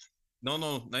 Kitchener. No,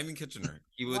 not even Kitchener.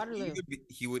 He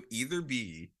would either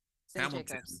be St.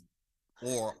 Hamilton Jacobs.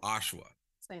 or Oshawa.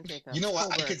 St. Jacobs. You know what?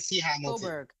 Coburg. I could see Hamilton.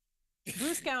 Coburg.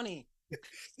 Bruce County.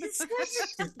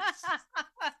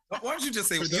 Why don't you just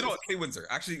say, you know what, say Windsor.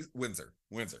 Actually, Windsor.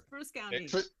 Bruce County.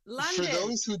 For London.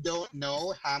 those who don't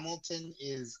know, Hamilton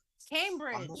is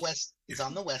Cambridge. On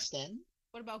the west end.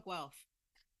 What about Guelph?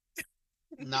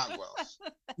 Not Guelph.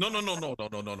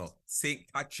 No.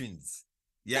 St. Catharines.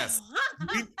 Yes.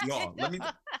 Let me.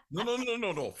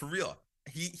 No. For real.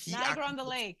 He Niagara on the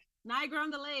Lake.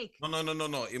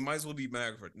 No. It might as well be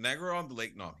Niagara on the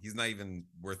Lake. No, he's not even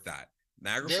worth that.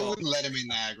 Niagara They Falls. wouldn't let him in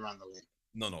Niagara on the Lake.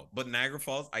 No. But Niagara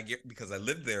Falls, I get, because I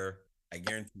lived there. I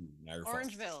guarantee you, Niagara Falls.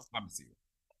 Orangeville. I promise you.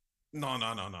 No.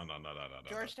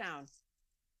 Georgetown.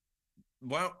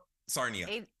 Well, Sarnia.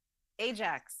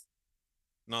 Ajax.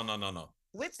 No.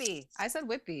 Whitby. I said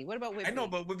Whitby. What about Whitby? I know,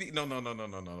 but Whitby. No.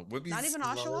 Whitby's not even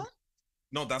Oshawa.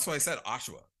 No, that's why I said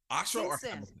Oshawa. Oshawa or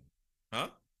Hamilton? Huh?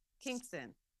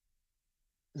 Kingston.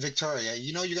 Victoria,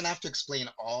 you know you're gonna have to explain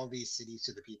all these cities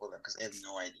to the people there because they have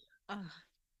no idea.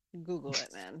 Google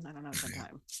it, man. I don't have the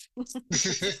time.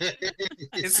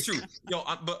 It's true.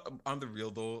 But on the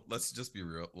real though, let's just be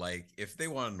real. Like, if they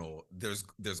want to know, there's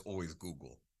always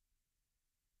Google.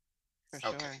 For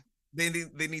sure. Okay. They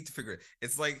need to figure it.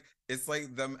 It's like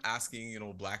them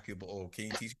asking, black people, oh, can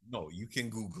you teach? No, you can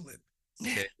Google it.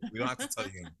 Okay. We don't have to tell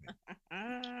you anything.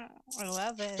 I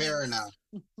love it. Fair enough.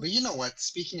 But you know what?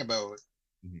 Speaking about,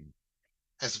 Mhm.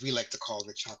 as we like to call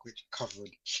the chocolate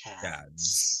covered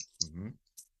Dads. chads. Mm-hmm.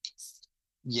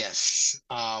 Yes.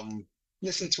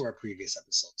 Listen to our previous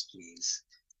episodes, please.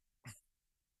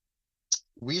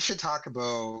 We should talk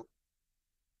about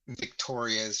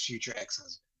Victoria's future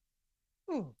ex-husband.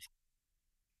 Who?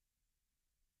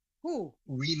 Who?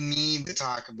 We need to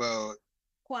talk about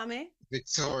Kwame?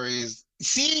 Victoria's.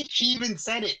 See, she even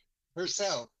said it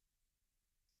herself.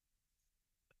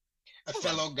 A Hold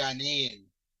on. fellow Ghanaian.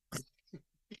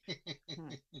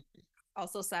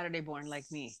 Also Saturday born like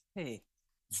me. Hey.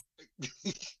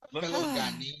 Let Fellow me,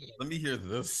 Ghanaian. let me hear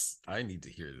this. I need to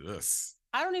hear this.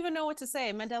 I don't even know what to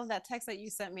say. Mandela, that text that you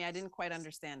sent me, I didn't quite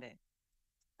understand it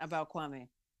about Kwame.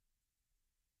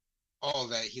 Oh,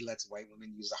 that he lets white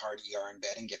women use the hard ER in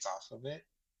bed and gets off of it.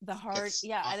 The hard,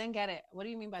 yeah, I didn't get it. What do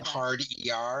you mean by that? Hard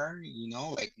ER,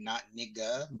 like not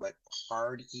nigga, but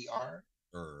hard ER.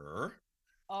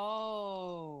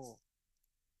 Oh,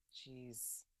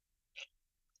 jeez.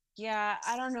 Yeah,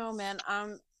 I don't know, man.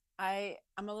 I'm a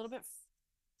little bit.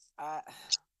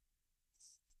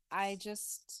 I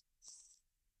just,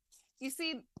 you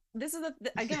see, this is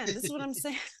again, this is what I'm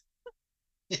saying.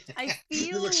 I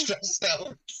You feel look stressed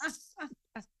out.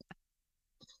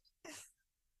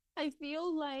 I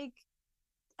feel like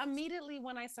immediately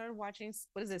when I started watching,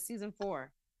 what is it, season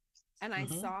 4, and I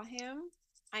saw him,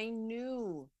 I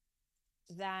knew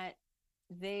that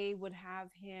they would have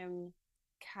him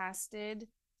casted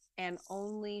and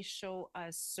only show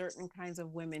us certain kinds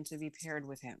of women to be paired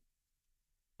with him.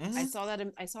 Mm-hmm.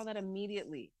 I saw that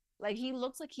immediately. Like, he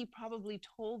looks like he probably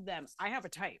told them, I have a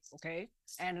type, okay?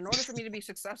 And in order for me to be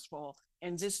successful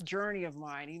in this journey of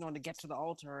mine, to get to the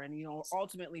altar and,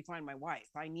 ultimately find my wife,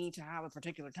 I need to have a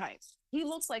particular type. He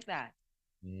looks like that.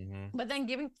 Mm-hmm. But then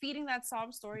feeding that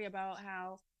sob story about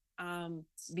how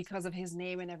because of his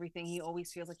name and everything, he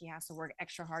always feels like he has to work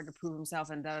extra hard to prove himself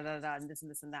and da da da and this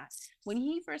and this and that. When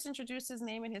he first introduced his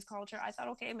name and his culture, I thought,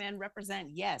 okay, man,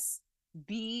 represent, yes,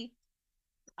 be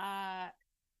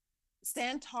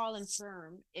stand tall and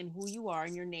firm in who you are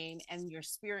and your name and your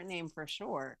spirit name for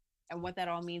sure, and what that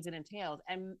all means and entails,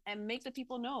 and make the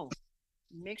people know.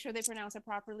 Make sure they pronounce it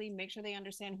properly. Make sure they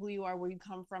understand who you are, where you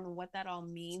come from, and what that all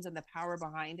means and the power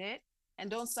behind it.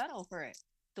 And don't settle for it.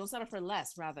 Don't settle for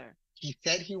less, rather. He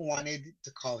said he wanted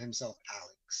to call himself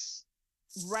Alex.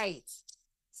 Right.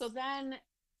 So then,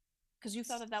 because you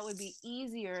thought that would be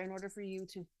easier in order for you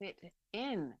to fit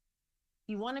in,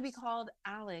 you want to be called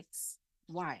Alex.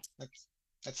 Why?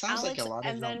 That sounds Alex, like a lot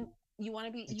and of then you want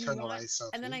to be and then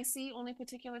selfie. I see only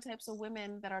particular types of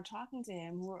women that are talking to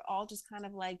him who are all just kind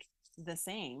of like the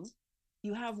same.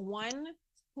 You have one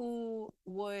who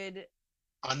would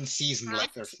unseasoned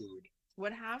like their food.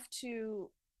 Would have to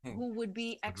who would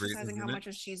be exercising how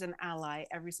much she's an ally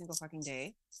every single fucking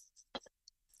day.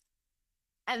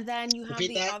 And then you have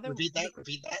repeat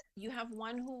that. You have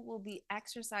one who will be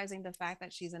exercising the fact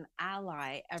that she's an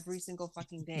ally every single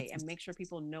fucking day and make sure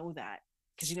people know that,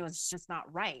 because it's just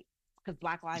not right, because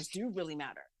Black lives do really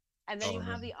matter. And then you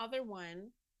have the other one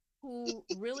who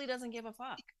really doesn't give a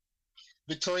fuck.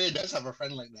 Victoria does have a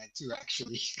friend like that too,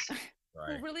 actually.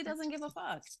 Right. Who really doesn't give a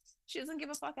fuck. She doesn't give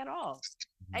a fuck at all.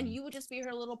 And you would just be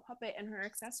her little puppet and her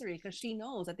accessory, because she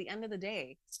knows at the end of the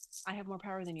day, I have more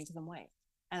power than you because I'm white.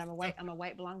 And I'm a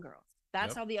white blonde girl.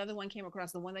 That's how the other one came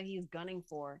across. The one that he's gunning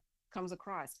for comes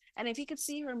across. And if he could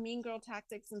see her mean girl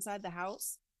tactics inside the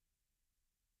house,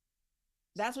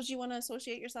 that's what you want to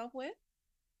associate yourself with?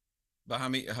 But how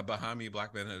many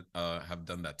black men have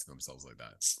done that to themselves like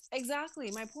that?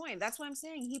 Exactly, my point. That's what I'm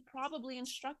saying. He probably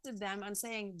instructed them on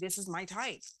saying, this is my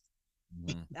type.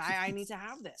 I need to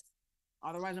have this.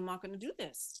 Otherwise, I'm not going to do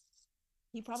this.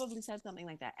 He probably said something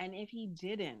like that. And if he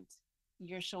didn't,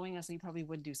 you're showing us that you probably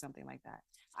would do something like that.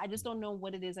 I just don't know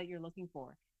what it is that you're looking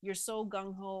for. You're so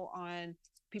gung-ho on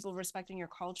people respecting your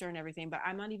culture and everything, but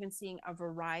I'm not even seeing a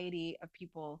variety of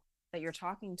people that you're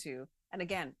talking to. And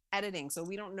again, editing, so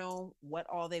we don't know what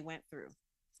all they went through.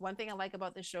 One thing I like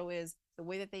about this show is the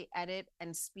way that they edit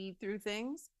and speed through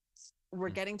things. We're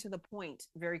getting to the point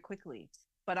very quickly.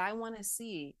 But I want to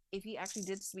see if he actually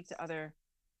did speak to other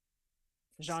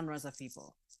genres of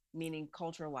people, meaning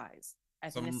culture-wise,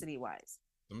 ethnicity-wise.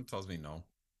 Someone tells me no.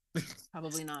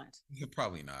 Probably not.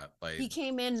 Probably not. Like, he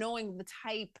came in knowing the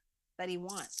type that he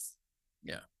wants.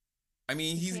 Yeah. I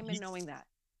mean, he came in knowing that.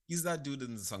 He's that dude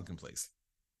in the sunken place.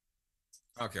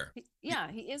 I don't care.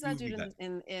 He is that dude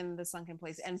in the sunken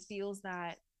place, and feels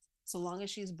that so long as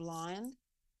she's blonde,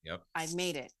 yep, I've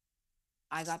made it.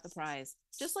 I got the prize.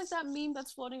 Just like that meme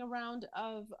that's floating around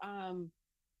of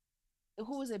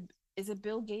who is it? Is it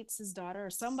Bill Gates's daughter or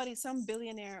somebody, some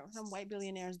billionaire, some white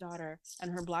billionaire's daughter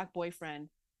and her black boyfriend?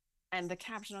 And the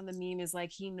caption on the meme is like,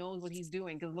 he knows what he's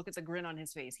doing because look at the grin on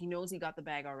his face. He knows he got the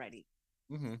bag already.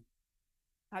 Mm-hmm.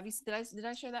 Have you? Did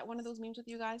I share that one of those memes with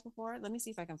you guys before? Let me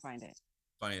see if I can find it.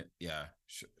 Find it, yeah.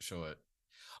 Show it.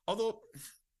 Although,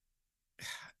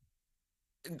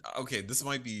 okay, this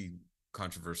might be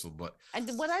controversial, but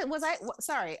And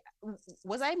sorry,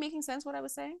 was I making sense what I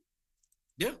was saying?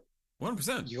 yeah,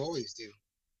 100%. You always do.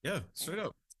 Yeah, straight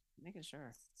up. Making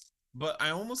sure. But I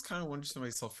almost kind of wonder to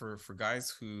myself for guys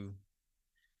who,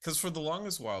 because for the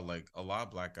longest while, like a lot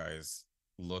of black guys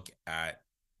look at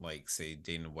like say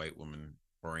dating a white woman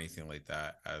or anything like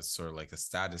that as sort of like a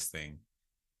status thing,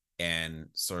 and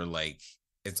sort of like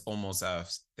it's almost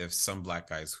as if some black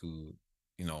guys who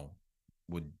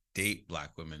would date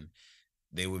black women,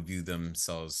 they would view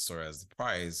themselves sort of as the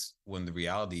prize, when the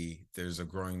reality there's a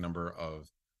growing number of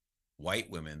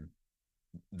white women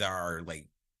that are like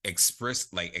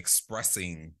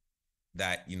expressing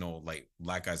that like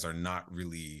black guys are not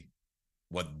really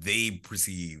what they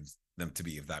perceive them to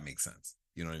be, if that makes sense.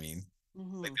 You know what I mean?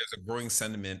 Mm-hmm. Like there's a growing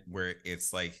sentiment where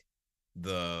it's like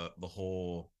the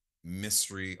whole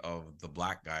mystery of the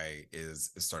black guy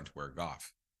is starting to wear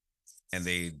off, and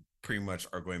they pretty much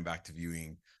are going back to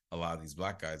viewing a lot of these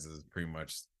black guys as pretty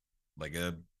much like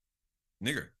a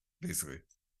nigger, basically.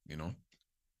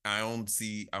 I don't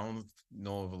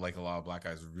know if like a lot of black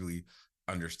guys really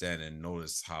understand and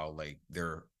notice how like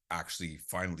they're actually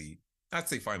finally, not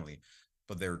say finally,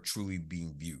 but they're truly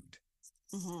being viewed.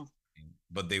 Mm-hmm.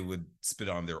 But they would spit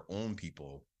on their own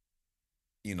people,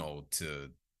 to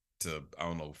I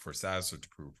don't know, for status or to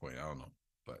prove a point. I don't know.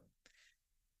 But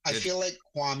I feel like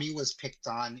Kwame was picked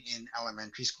on in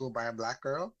elementary school by a black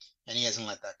girl, and he hasn't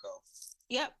let that go.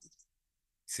 Yep.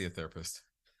 See a therapist.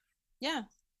 Yeah.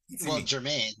 Well,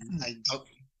 Jermaine,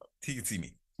 he can see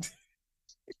me.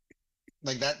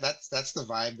 Like that's the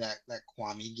vibe that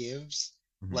Kwame gives.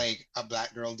 Mm-hmm. Like a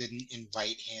black girl didn't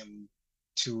invite him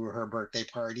to her birthday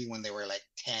party when they were like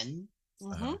 10,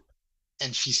 Mm-hmm.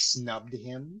 and she snubbed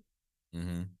him,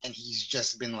 mm-hmm. and he's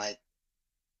just been like,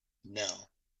 no.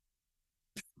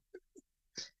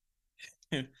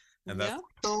 And that's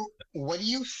So what do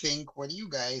you think? What do you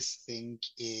guys think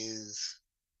is?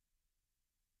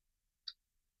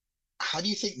 How do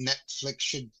you think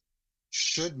Netflix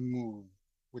should move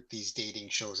with these dating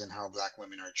shows and how black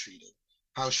women are treated?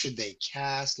 How should they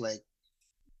cast? Like,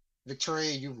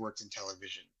 Victoria, you've worked in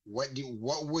television. What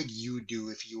would you do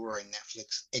if you were a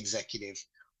Netflix executive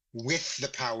with the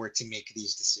power to make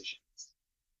these decisions?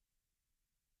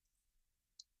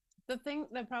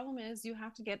 The problem is you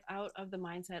have to get out of the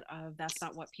mindset of that's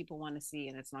not what people want to see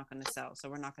and it's not going to sell, so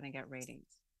we're not going to get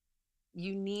ratings.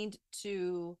 You need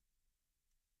to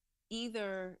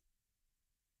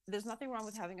there's nothing wrong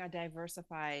with having a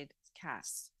diversified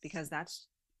cast, because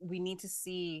we need to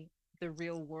see the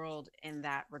real world in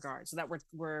that regard, so that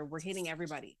we're hitting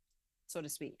everybody, so to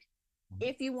speak. Mm-hmm.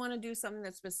 If you want to do something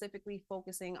that's specifically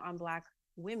focusing on black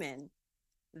women,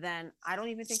 then I don't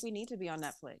even think we need to be on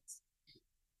Netflix.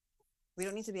 We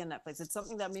don't need to be on Netflix. It's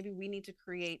something that maybe we need to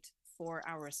create for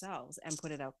ourselves and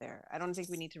put it out there. I don't think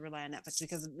we need to rely on Netflix,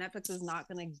 because Netflix is not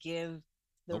going to give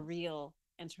the real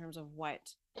in terms of what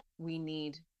we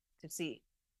need to see.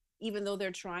 Even though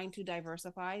they're trying to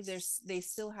diversify, they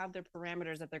still have their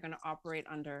parameters that they're going to operate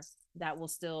under that will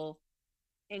still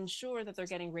ensure that they're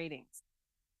getting ratings.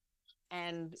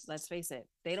 And let's face it,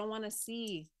 they don't want to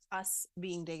see us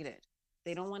being dated.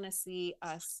 They don't want to see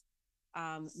us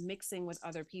mixing with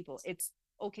other people. It's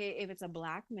okay if it's a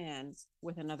black man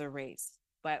with another race,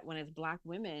 but when it's black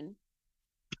women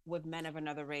with men of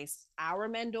another race, our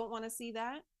men don't want to see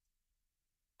that,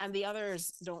 and the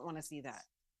others don't want to see that.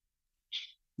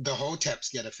 The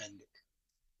hoteps get offended.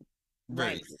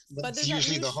 Right. But it's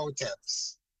usually the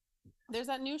hoteps. There's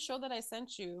that new show that I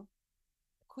sent you,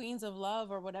 Queens of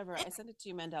Love or whatever. I sent it to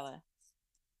you, Mandela.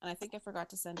 And I think I forgot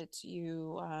to send it to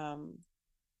you,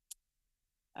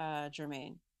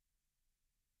 Jermaine.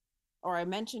 Or I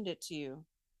mentioned it to you,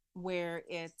 where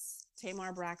it's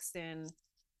Tamar Braxton,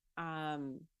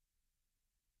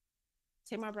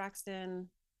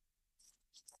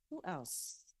 who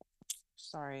else?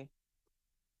 Sorry.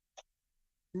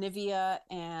 Nivea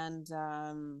and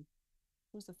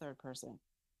who's the third person?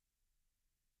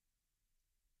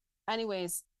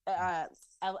 Anyways,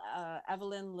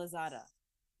 Evelyn Lozada,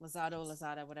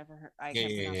 whatever I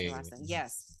can't pronounce her last name.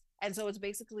 Yes. And so it's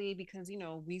basically because,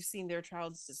 we've seen their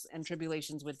trials and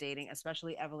tribulations with dating,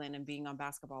 especially Evelyn and being on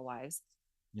Basketball Wives.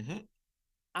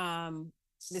 Mm-hmm.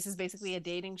 This is basically a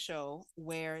dating show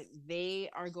where they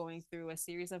are going through a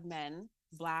series of men,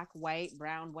 black, white,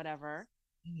 brown, whatever,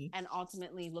 and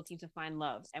ultimately looking to find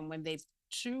love. And when they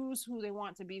choose who they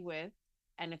want to be with,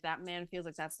 and if that man feels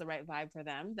like that's the right vibe for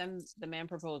them, then the man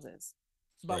proposes.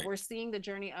 But Right. we're seeing the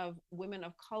journey of women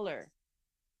of color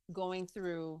going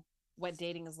through what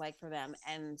dating is like for them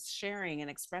and sharing and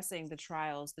expressing the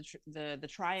trials, the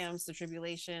triumphs, the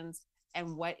tribulations,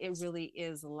 and what it really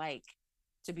is like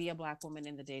to be a black woman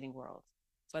in the dating world.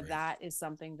 But Right. that is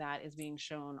something that is being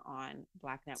shown on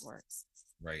black networks.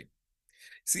 Right.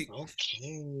 See,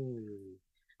 Okay.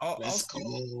 I'll Let's say,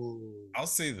 go. I'll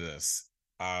say this.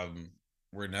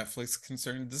 Where Netflix is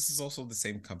concerned, this is also the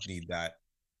same company that,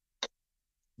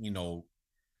 you know,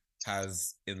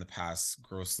 has in the past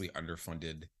grossly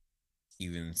underfunded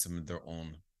even some of their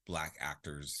own black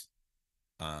actors,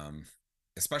 um,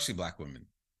 especially black women,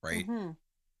 right? Mm-hmm.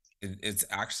 It's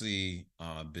actually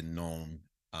been known.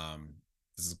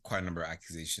 This is quite a number of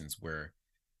accusations where,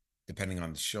 depending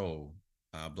on the show,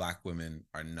 black women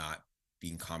are not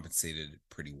being compensated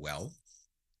pretty well,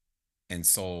 and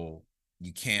so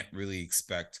you can't really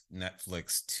expect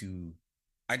Netflix to.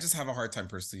 I just have a hard time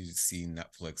personally seeing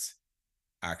Netflix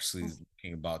actually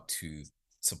looking about to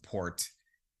support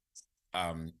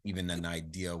even an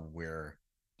idea where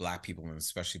black people and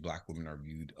especially black women are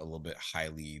viewed a little bit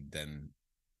highly than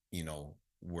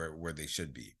where they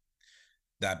should be.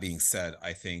 That being said,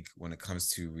 I think when it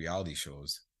comes to reality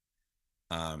shows,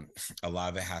 um, a lot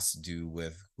of it has to do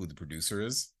with who the producer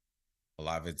is. A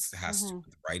lot of it has to do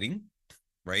with writing,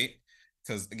 right?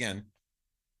 Because again,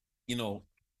 you know,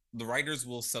 the writers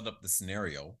will set up the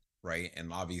scenario, right?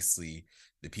 And obviously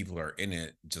the people who are in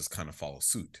it just kind of follow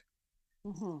suit.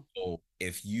 So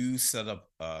if you set up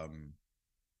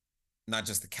not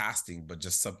just the casting, but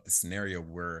just set up the scenario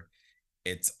where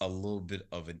it's a little bit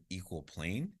of an equal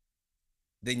plane,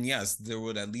 then yes, there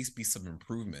would at least be some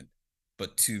improvement.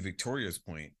 But to Victoria's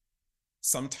point,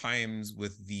 sometimes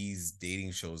with these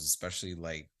dating shows, especially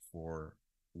like for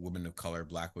women of color,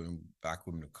 black women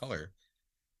of color,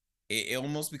 it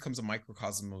almost becomes a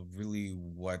microcosm of really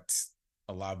what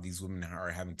a lot of these women are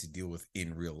having to deal with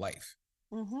in real life,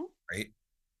 right?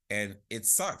 And it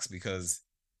sucks because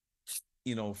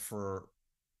for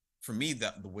me,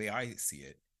 that the way I see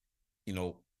it, you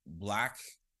know, black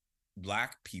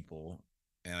people,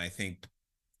 and I think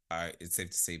it's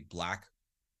safe to say black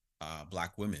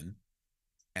women,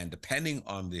 and depending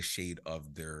on the shade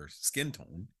of their skin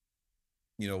tone,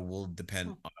 will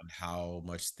depend on how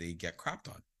much they get crapped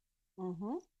on.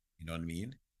 You know what I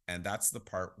mean? And that's the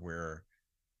part where,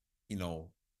 you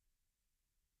know,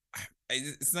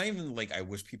 it's not even like I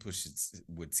wish people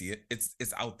would see it.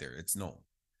 It's out there. It's known.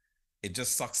 It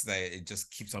just sucks that it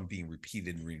just keeps on being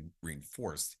repeated and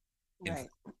reinforced in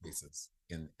places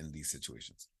in these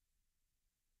situations.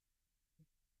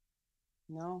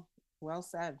 No, well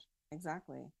said.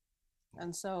 Exactly.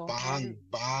 And so Bang,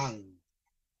 bang.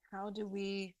 How do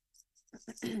we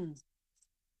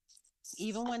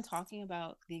even when talking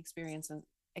about the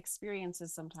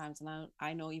experiences sometimes, and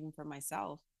I know even for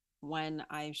myself, when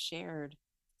I've shared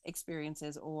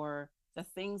experiences or the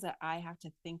things that I have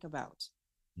to think about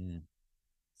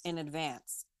in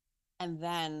advance, and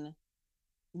then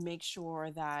make sure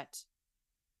that,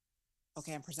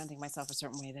 okay, I'm presenting myself a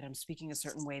certain way, that I'm speaking a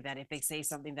certain way, that if they say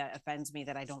something that offends me,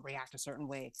 that I don't react a certain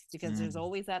way, because there's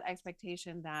always that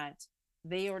expectation that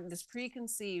they are this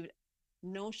preconceived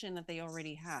notion that they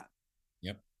already have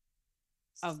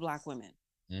of black women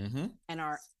and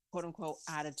our quote unquote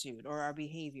attitude or our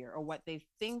behavior or what they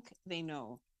think they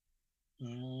know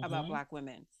about black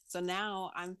women. So now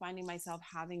I'm finding myself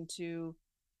having to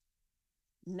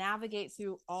navigate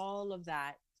through all of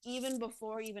that even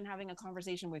before even having a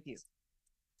conversation with you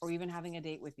or even having a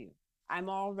date with you. I'm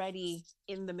already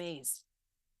in the maze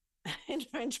and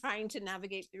trying to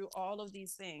navigate through all of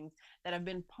these things that have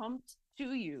been pumped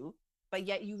to you, but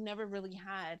yet you've never really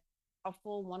had a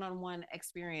full one-on-one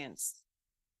experience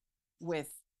with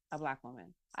a black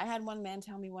woman. I had one man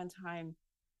tell me one time,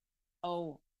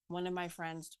 oh, one of my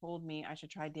friends told me I should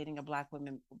try dating a black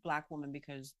woman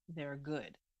because they're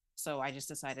good. So I just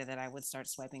decided that I would start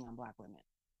swiping on black women.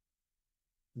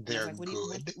 They're like,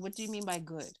 good. What do you mean by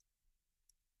good?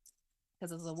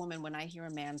 Because as a woman, when I hear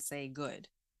a man say good,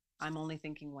 I'm only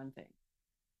thinking one thing.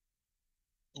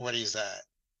 What is that?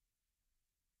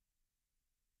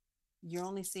 You're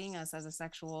only seeing us as a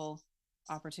sexual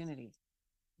opportunity.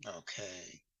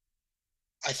 Okay.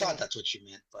 I thought that's what you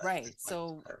meant, but right.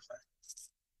 So clarify.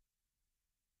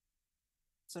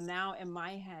 So now in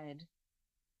my head,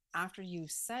 after you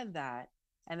said that,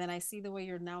 and then I see the way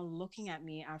you're now looking at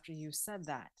me after you said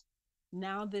that,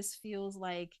 now this feels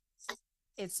like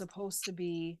it's supposed to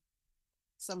be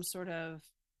some sort of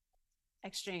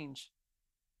exchange,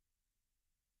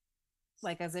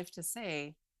 like as if to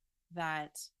say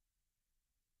that,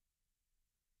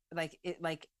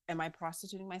 like am I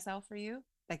prostituting myself for you?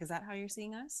 Like, is that how you're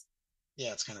seeing us?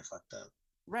 Yeah, it's kind of fucked up.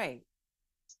 Right.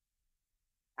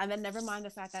 And then never mind the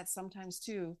fact that sometimes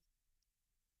too,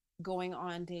 going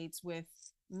on dates with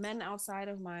men outside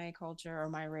of my culture or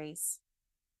my race,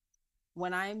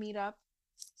 when I meet up,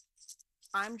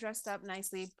 I'm dressed up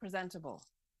nicely, presentable,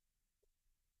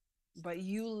 but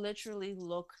you literally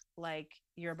look like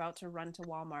you're about to run to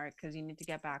Walmart because you need to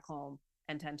get back home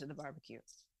and tend to the barbecue.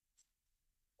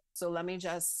 So let me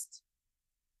just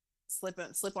slip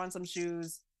on some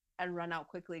shoes and run out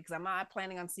quickly because I'm not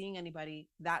planning on seeing anybody.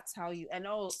 That's how you, and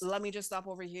oh, let me just stop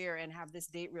over here and have this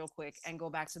date real quick and go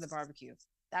back to the barbecue.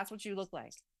 That's what you look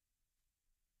like.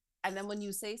 And then when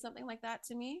you say something like that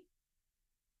to me,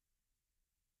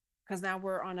 because now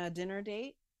we're on a dinner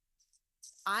date,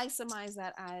 I surmise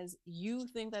that as you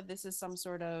think that this is some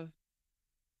sort of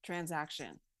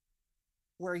transaction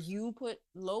where you put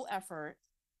low effort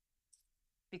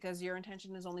because your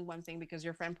intention is only one thing, because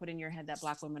your friend put in your head that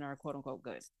Black women are quote unquote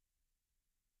good.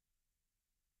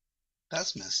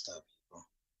 That's messed up, people.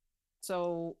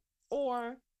 So,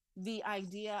 or the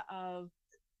idea of,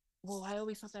 well, I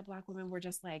always thought that Black women were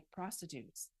just like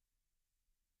prostitutes.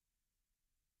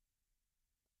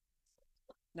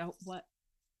 No, what?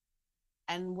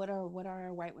 And what are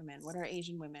white women? What are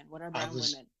Asian women? What are brown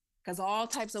women? Because all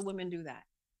types of women do that.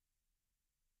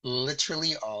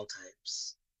 Literally all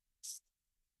types.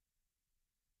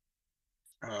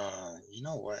 You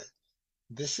know what?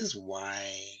 This is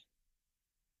why,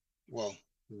 well,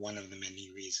 one of the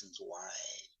many reasons why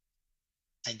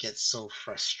I get so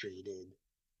frustrated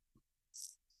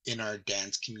in our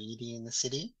dance community in the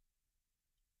city.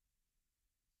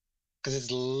 Because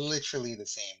it's literally the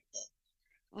same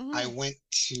thing. I went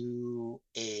to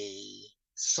a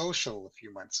social a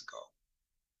few months ago,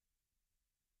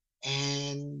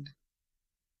 and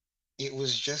it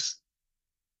was just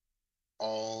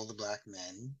all the Black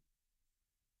men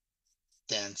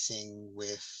dancing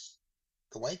with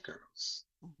the white girls.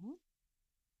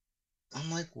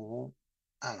 I'm like, well,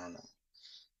 I don't know.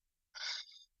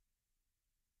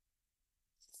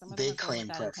 Some of them They are going with claim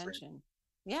that preference. intention.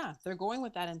 Yeah, they're going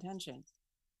with that intention.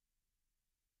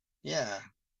 Yeah.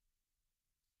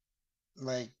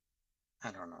 Like,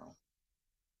 I don't know.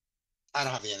 I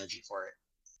don't have the energy for it.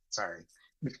 Sorry.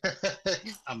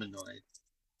 I'm annoyed.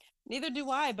 Neither do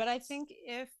I, but I think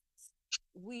if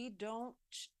we don't,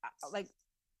 like,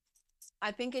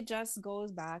 I think it just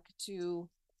goes back to,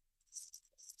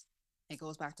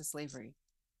 slavery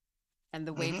and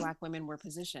the way Black women were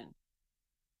positioned.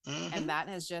 And that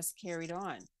has just carried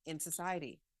on in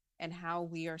society and how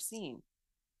we are seen.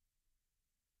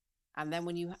 And then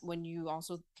when you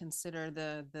also consider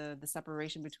the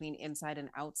separation between inside and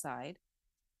outside,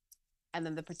 and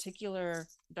then the particular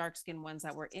dark-skinned ones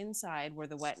that were inside were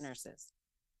the wet nurses.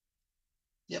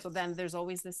 Yep. So then there's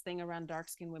always this thing around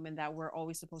dark-skinned women that we're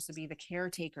always supposed to be the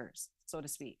caretakers, so to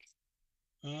speak.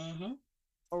 Or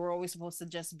we're always supposed to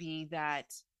just be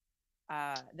that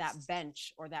that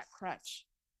bench or that crutch,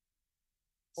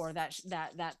 or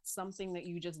that something that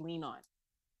you just lean on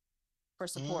for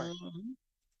support.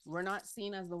 We're not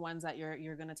seen as the ones that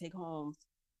you're going to take home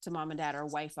to mom and dad or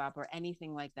wife up or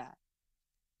anything like that.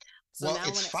 So well, now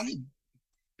it's funny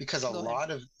because a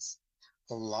lot of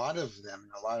them,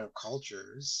 a lot of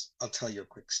cultures, I'll tell you a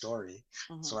quick story.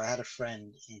 So I had a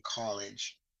friend in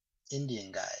college,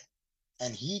 Indian guy,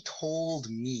 and he told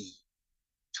me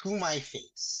to my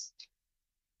face,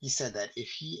 he said that if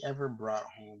he ever brought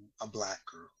home a Black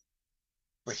girl,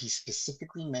 but he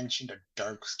specifically mentioned a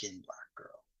dark-skinned Black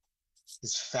girl,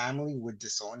 his family would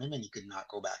disown him and he could not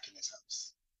go back in his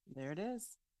house. There it is.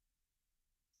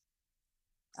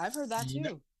 I've heard that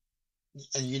too.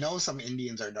 And you know, some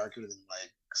Indians are darker than like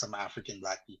some African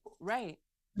Black people. Right.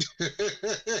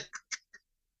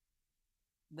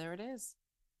 There it is.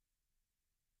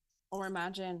 Or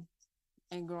imagine,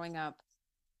 and growing up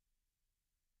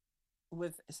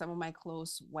with some of my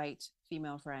close white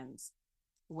female friends,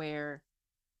 where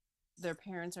their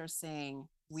parents are saying,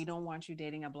 we don't want you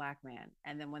dating a Black man.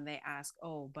 And then when they ask,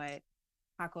 oh, but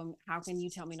how can you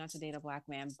tell me not to date a Black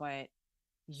man, but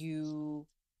you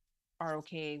are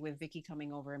okay with Vicky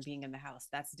coming over and being in the house?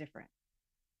 That's different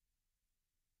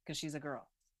because she's a girl.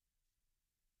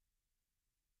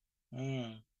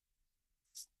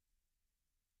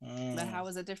 But how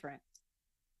is it different?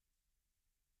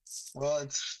 Well,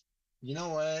 it's, you know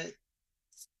what?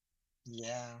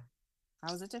 Yeah.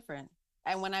 How is it different?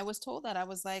 And when I was told that, I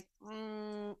was like,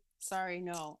 sorry,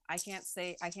 no, I can't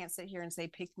sit here and say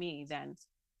pick me then.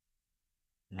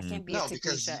 I can't be a No,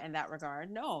 because Tikmisha in that regard.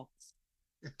 No,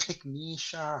 pick me,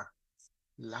 Sha.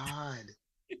 Lord.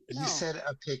 You no, said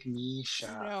a pick me,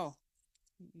 Sha. no.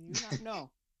 You're not,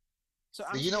 no. So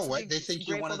But I'm you know supposed to what? be They think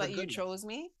you're one grateful of the that you good ones. chose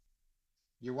me.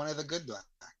 You're one of the good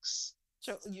blacks.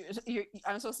 So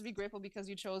I'm supposed to be grateful because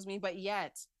you chose me. But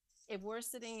yet, if we're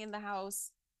sitting in the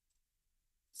house,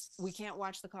 we can't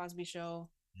watch the Cosby Show.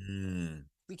 Mm.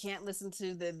 We can't listen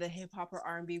to the hip hop or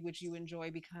R&B which you enjoy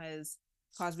because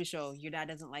Cosby Show. Your dad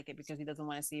doesn't like it because he doesn't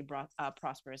want to see a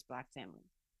prosperous black family.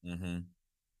 Mm-hmm.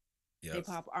 Yep. Hip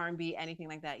hop, R&B, anything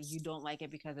like that, you don't like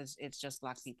it because it's just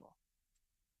black people.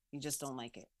 You just don't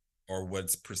like it. Or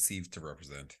what's perceived to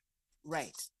represent.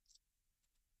 Right.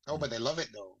 Oh, but they love it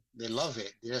though. They love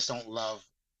it. They just don't love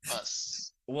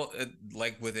us. Well,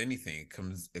 like with anything,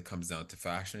 it comes down to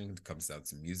fashion, it comes down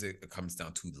to music, it comes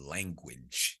down to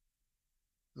language.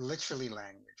 Literally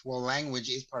language. Well, language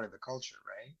is part of the culture,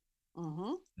 right?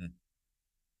 Mm-hmm.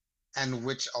 And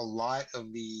which a lot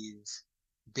of these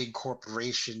big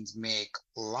corporations make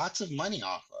lots of money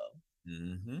off of.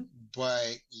 Mm-hmm.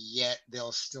 But yet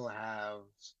they'll still have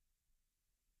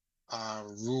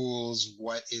rules,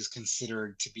 what is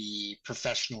considered to be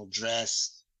professional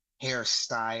dress,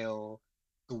 hairstyle,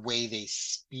 the way they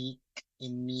speak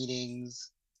in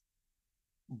meetings,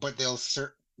 but they'll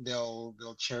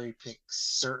cherry pick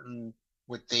certain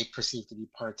what they perceive to be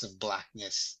parts of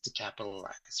blackness to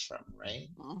capitalize from, right?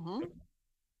 Mm-hmm.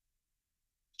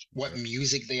 What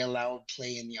music they allowed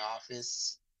play in the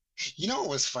office. You know what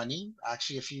was funny?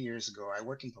 Actually, a few years ago, I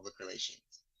worked in public relations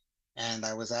and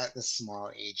I was at this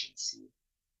small agency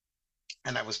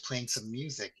and I was playing some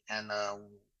music and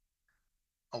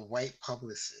a white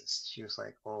publicist, she was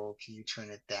like, "Oh, can you turn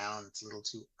it down? It's a little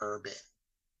too urban."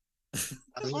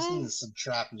 I was listening to some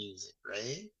trap music,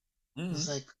 right? I was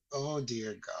Mm-hmm. like, "Oh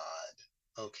dear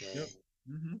God." Okay. Yep.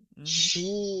 Mm-hmm. Mm-hmm.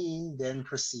 She then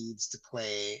proceeds to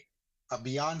play a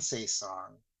Beyonce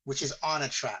song, which is on a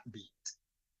trap beat.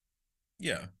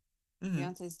 Yeah. Mm-hmm.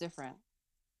 Beyonce's different.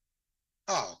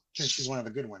 Oh, because she's one of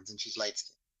the good ones and she's light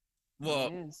skinned. Well,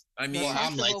 It is. I They're mean,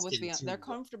 I'm light comfortable with skinned Beyonce. too. They're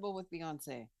comfortable with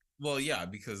Beyonce. well, yeah,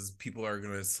 because people are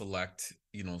going to select,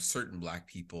 certain black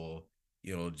people,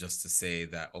 just to say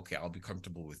that, okay, I'll be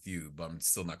comfortable with you, but I'm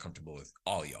still not comfortable with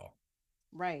all y'all.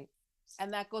 Right.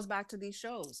 And that goes back to these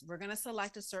shows. We're going to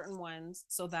select a certain ones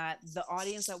so that the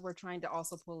audience that we're trying to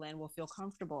also pull in will feel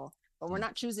comfortable, but we're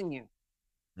not choosing you.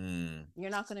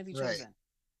 You're not going to be Right. chosen.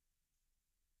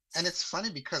 And it's funny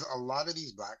because a lot of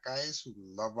these black guys who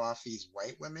love off these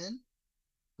white women,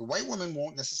 the white women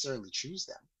won't necessarily choose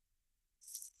them.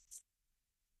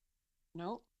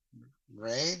 Nope.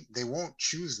 Right? They won't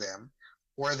choose them,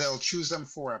 or they'll choose them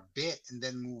for a bit and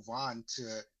then move on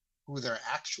to who their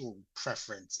actual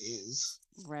preference is.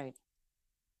 Right.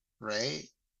 Right?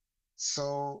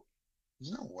 So,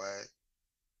 you know what?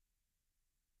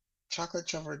 Chocolate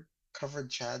covered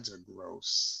chads are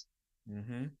gross.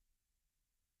 Mm-hmm.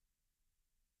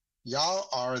 Y'all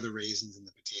are the raisins in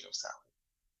the potato salad.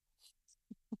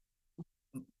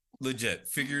 Legit,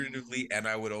 figuratively, and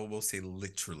I would almost say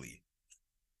literally.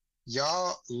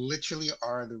 Y'all literally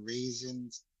are the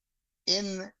raisins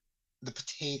in the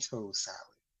potato salad.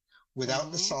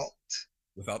 Without the salt.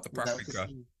 Without the Without paprika.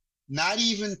 Not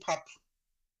even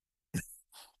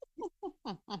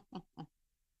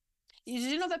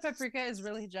You know that paprika is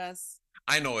really just.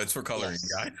 I know it's for coloring. Yes.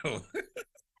 Yeah, I know.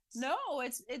 No,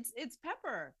 it's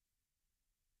pepper.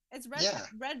 It's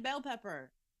red bell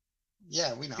pepper.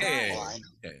 Yeah, we know. Yeah. Oh, I know.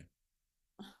 Yeah.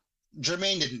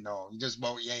 Jermaine didn't know. You just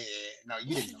yeah. No,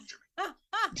 you didn't know,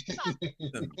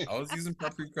 Jermaine. I was using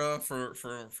paprika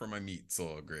for my meat,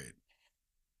 so great.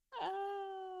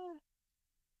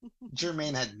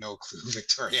 Jermaine had no clue,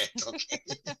 Victoria. It's okay.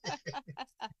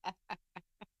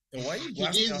 So why you He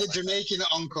is the Jamaican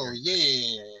uncle.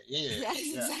 Yeah. Yes,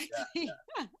 exactly.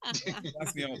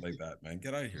 Blast me out like that, man.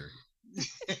 Get out of here.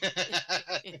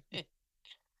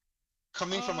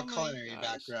 Coming from a culinary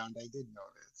background, I did know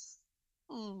this.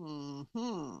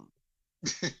 Mm-hmm.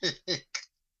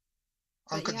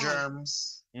 Uncle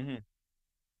Jerms. Mm-hmm.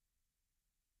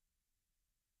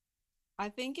 I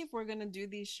think if we're going to do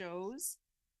these shows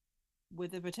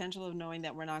with the potential of knowing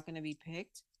that we're not going to be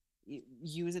picked,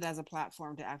 use it as a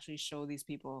platform to actually show these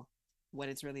people what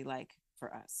it's really like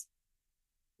for us.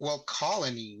 Well,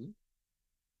 Colony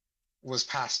was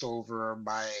passed over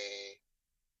by,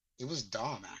 it was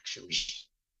Dom, actually.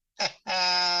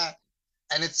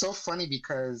 And it's so funny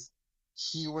because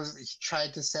he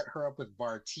tried to set her up with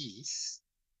Bartice.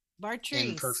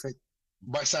 Bartrice.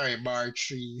 Bar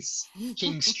trees.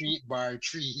 King Street bar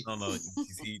trees. No. You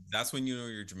see, that's when you know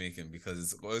you're Jamaican because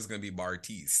it's always gonna be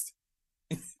Bartiste.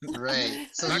 Right.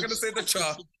 So We're not gonna say the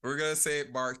cha. We're gonna say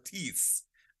Bartiste.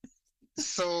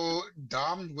 so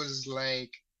Dom was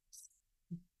like,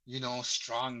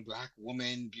 strong black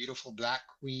woman, beautiful black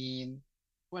queen.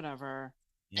 Whatever.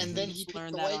 And then he Just picked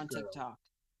learned the that white on girl.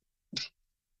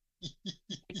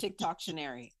 TikTok.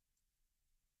 TikToktionary.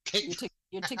 Pick-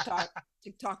 Your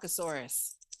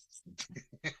TikTokasaurus.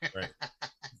 Right.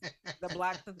 The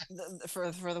black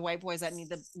for the white boys that need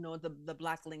to know the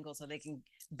black lingo so they can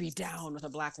be down with a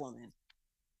black woman.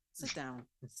 Sit down.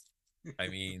 I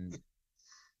mean,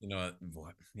 you know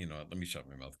what? You know what? Let me shut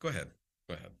my mouth. Go ahead.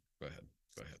 Go ahead,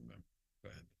 man. Go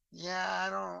ahead. Yeah,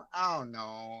 I don't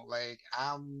know. Like,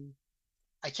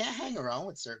 I can't hang around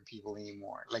with certain people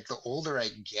anymore. Like the older I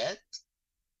get,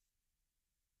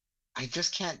 I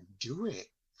just can't do it.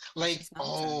 Like,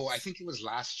 I think it was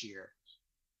last year.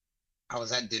 I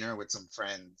was at dinner with some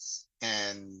friends,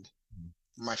 and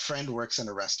my friend works in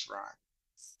a restaurant,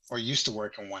 or used to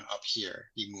work in one up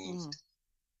here. He moved.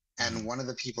 And one of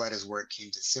the people at his work came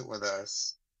to sit with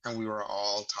us, and we were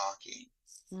all talking.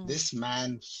 This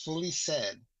man fully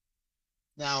said,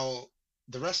 now,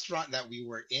 the restaurant that we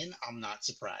were in, I'm not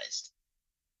surprised.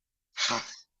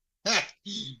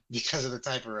 Because of the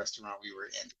type of restaurant we were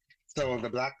in. So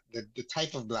the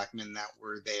type of black men that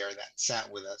were there that sat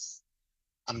with us,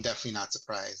 I'm definitely not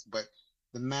surprised. But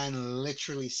the man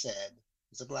literally said,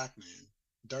 he's a black man,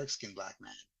 dark-skinned black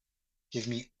man, give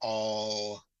me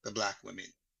all the black women.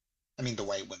 I mean the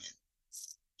white women.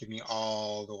 Give me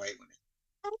all the white women.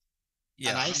 Yeah.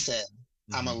 And I said,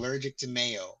 I'm allergic to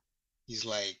mayo. He's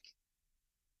like,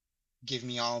 give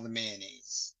me all the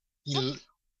mayonnaise.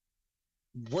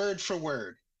 Word for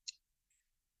word.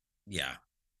 Yeah.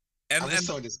 I was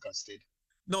so disgusted.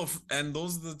 No, and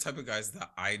those are the type of guys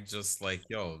that I just like,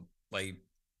 yo, like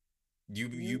you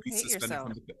be hate suspended yourself.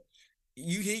 from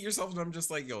you hate yourself, and I'm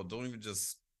just like, yo, don't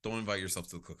invite yourself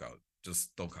to the cookout.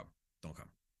 Just don't come. Don't come.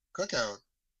 Cookout.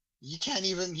 He can't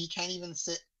even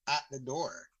sit at the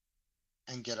door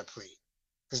and get a plate.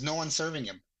 Because no one's serving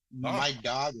him. My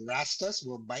dog Rastus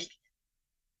will bite.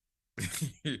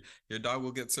 Your dog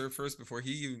will get served first before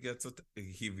he even gets a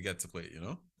plate, you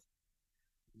know?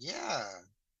 Yeah.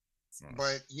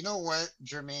 But you know what,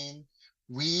 Jermaine?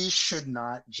 We should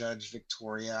not judge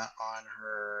Victoria on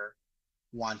her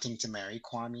wanting to marry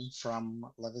Kwame from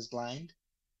Love is Blind.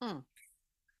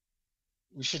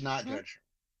 We should not judge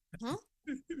her.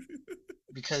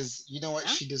 Because you know what?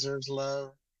 She deserves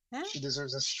love. She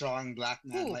deserves a strong black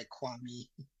man like Kwame.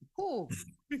 Who?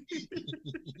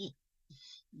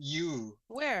 You.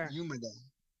 Where? You, madam.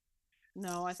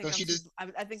 No, I think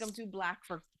I think I'm too black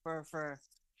for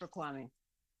Kwame.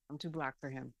 I'm too black for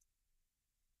him.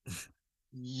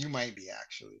 You might be,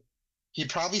 actually. He'd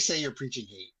probably say you're preaching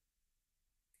hate.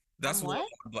 That's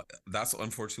that's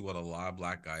unfortunately what a lot of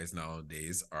black guys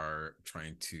nowadays are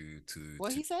trying to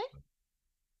What he say?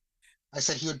 I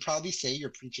said he would probably say you're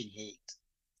preaching hate.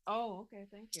 Oh, okay,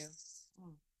 thank you.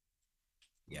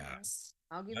 Yeah. Okay.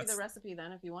 I'll give you the recipe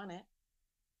then if you want it.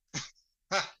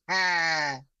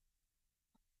 I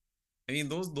mean,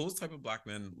 those type of black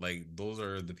men, like those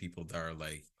are the people that are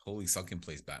like holy sunken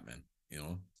place Batman, you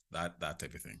know, that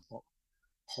type of thing.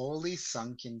 Holy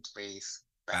sunken place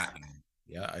Batman.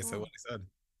 Yeah, I said what I said.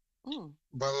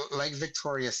 But like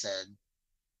Victoria said,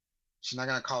 she's not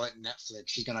gonna call it Netflix.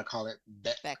 She's gonna call it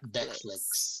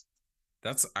Beckflix.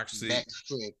 That's actually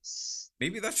Beckflix.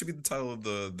 Maybe that should be the title of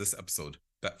this episode.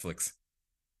 Beckflix.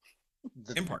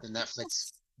 The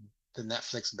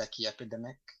Netflix Becky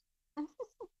epidemic.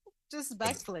 Just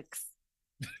Beckflix.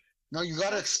 No, you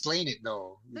gotta explain it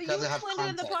though. Because you have explain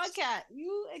context. it in the podcast.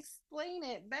 You explain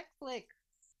it. Beckflix.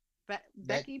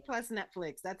 Becky plus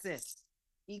Netflix. That's it.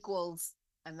 Equals,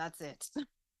 and that's it.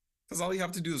 Because all you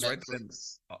have to do is write that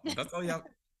in. That's all you have.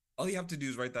 All you have to do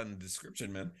is write that in the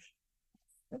description, man.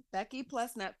 Becky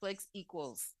plus Netflix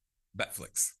equals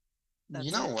Beckflix.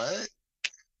 You know what?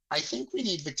 I think we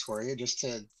need Victoria just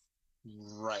to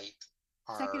write.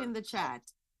 Check it in the chat.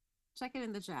 Check it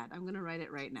in the chat. I'm gonna write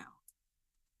it right now.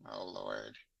 Oh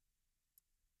Lord.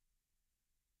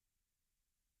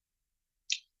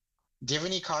 Do you have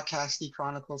any Caucasity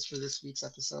Chronicles for this week's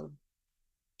episode,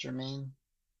 Jermaine?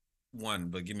 One,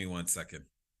 but give me 1 second.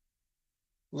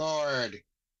 Lord,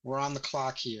 we're on the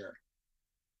clock here.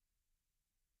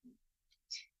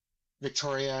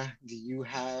 Victoria, do you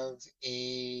have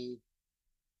a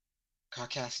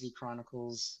Caucasity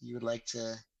Chronicles you would like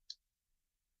to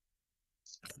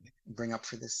bring up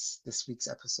for this week's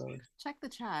episode? Check the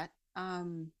chat.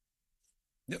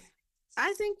 Yep.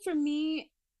 I think for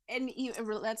me, and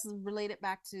let's relate it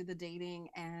back to the dating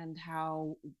and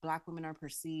how Black women are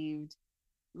perceived.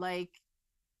 Like,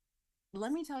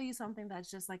 let me tell you something that's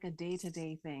just like a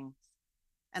day-to-day thing.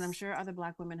 And I'm sure other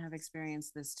Black women have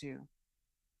experienced this too.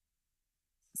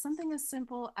 Something as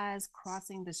simple as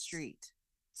crossing the street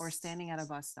or standing at a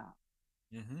bus stop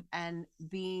and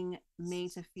being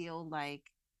made to feel like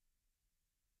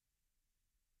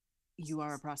you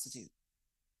are a prostitute.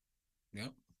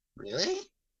 Yep. Really?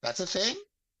 That's a thing?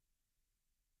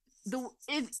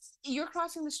 You're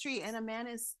crossing the street and a man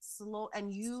is slow,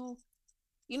 and you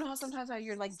know how sometimes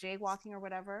you're like jaywalking or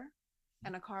whatever,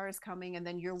 and a car is coming, and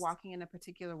then you're walking in a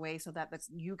particular way so that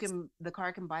the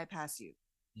car can bypass you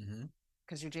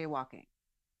because you're jaywalking,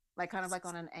 like kind of like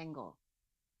on an angle.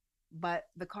 But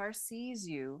the car sees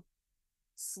you,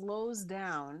 slows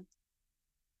down,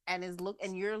 and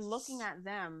you're looking at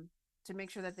them to make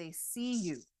sure that they see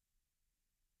you,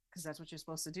 because that's what you're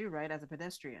supposed to do, right? As a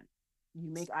pedestrian,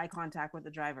 you make eye contact with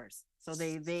the drivers so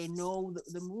they know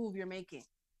the move you're making.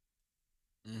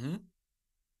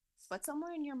 But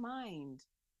somewhere in your mind,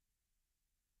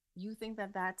 you think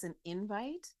that that's an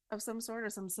invite of some sort or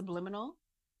some subliminal.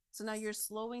 So now you're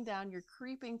slowing down, you're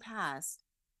creeping past,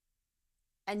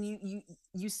 and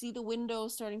you see the window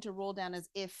starting to roll down as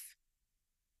if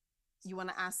you want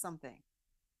to ask something.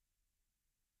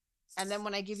 And then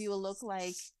when I give you a look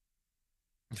like,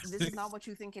 this is not what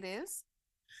you think it is,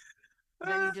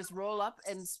 then you just roll up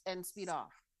and speed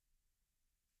off.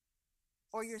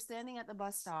 Or you're standing at the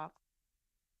bus stop,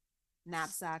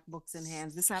 knapsack, books in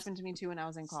hands. This happened to me too when I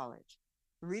was in college.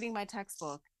 Reading my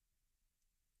textbook,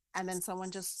 and then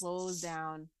someone just slows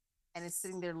down and is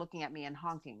sitting there looking at me and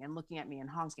honking and looking at me and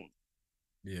honking.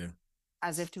 Yeah.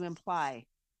 As if to imply.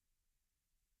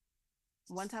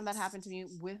 One time that happened to me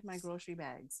with my grocery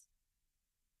bags.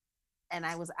 And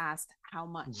I was asked how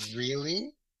much.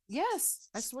 Really? Yes,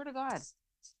 I swear to God.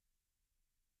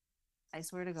 I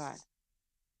swear to God.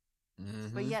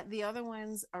 But yet the other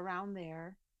ones around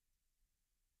there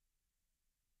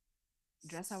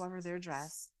dress however they're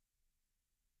dressed.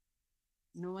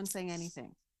 No one's saying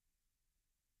anything.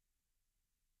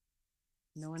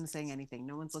 No one's saying anything.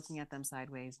 No one's looking at them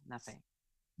sideways. Nothing.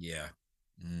 Yeah.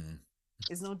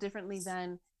 It's no differently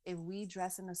than if we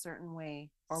dress in a certain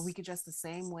way, or we could dress the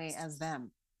same way as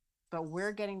them, but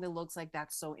we're getting the looks like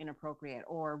that's so inappropriate,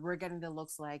 or we're getting the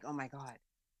looks like, oh my God,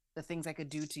 the things I could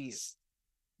do to you.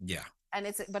 Yeah. And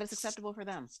it's acceptable for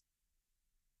them.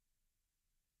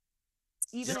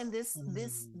 Even in this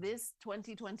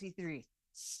 2023,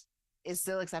 it's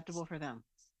still acceptable for them.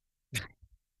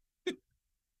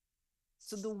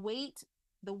 So the weight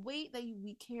that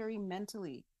we carry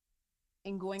mentally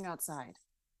in going outside,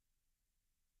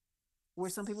 where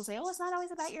some people say, oh, it's not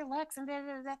always about your looks and da,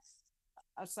 da, da.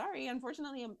 Sorry,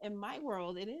 unfortunately, in my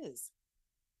world, it is.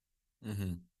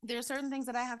 There are certain things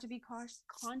that I have to be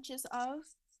conscious of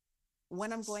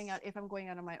when I'm going out, if I'm going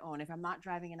out on my own, if I'm not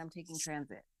driving and I'm taking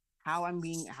transit, how I'm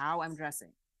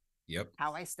dressing. Yep.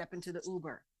 How I step into the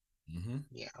Uber.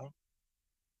 Yeah.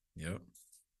 Yep.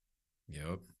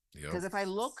 Because if I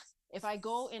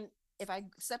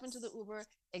step into the Uber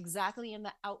exactly in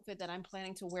the outfit that I'm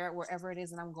planning to wear wherever it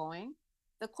is that I'm going,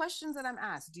 the questions that I'm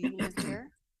asked: do you live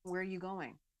here? Where are you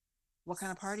going? What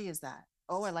kind of party is that?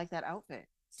 Oh, I like that outfit.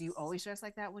 Do you always dress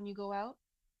like that when you go out?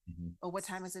 Oh, what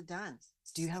time is it done?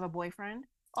 Do you have a boyfriend?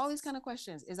 All these kind of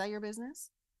questions. Is that your business?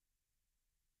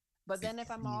 But then if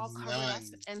I'm all covered up,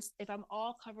 and if I'm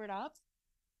all covered up,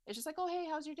 it's just like, oh, hey,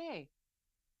 how's your day?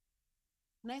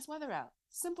 Nice weather out.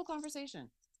 Simple conversation.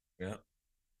 Yep.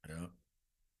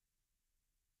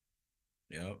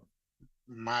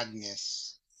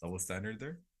 Madness. Double standard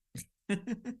there.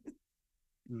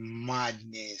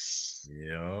 Madness.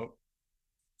 Yep.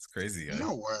 It's crazy. You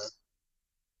know what?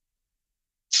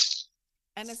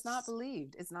 And it's not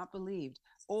believed.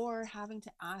 Or having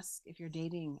to ask if you're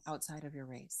dating outside of your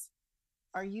race.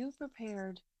 Are you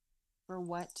prepared for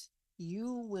what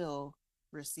you will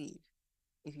receive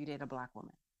if you date a Black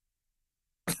woman?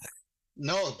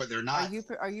 No, but they're not.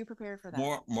 Are you prepared for that?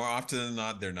 More often than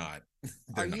not, they're not.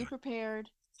 Are you prepared?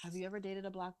 Have you ever dated a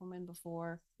Black woman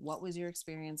before? What was your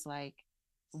experience like?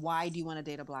 Why do you want to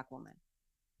date a Black woman?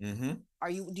 Do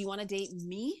you want to date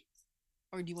me,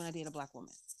 or do you want to date a Black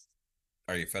woman?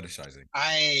 Are you fetishizing?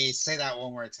 I say that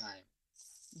one more time.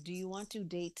 Do you want to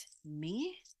date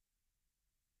me,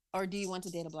 or do you want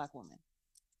to date a Black woman?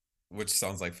 Which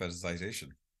sounds like fetishization.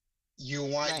 You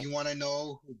want to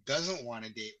know who doesn't want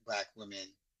to date Black women?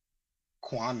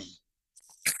 Kwame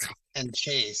and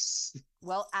Chase.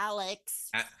 Well,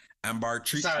 Alex. And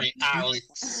Bartree. Sorry,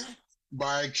 Alex.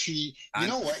 Bartree. You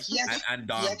know what? And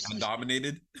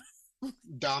dominated.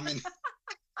 Dominant.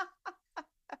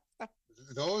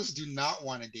 those do not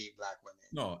want to date black women.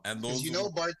 No, and Because those you know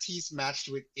Bartiz matched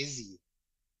with Izzy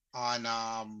on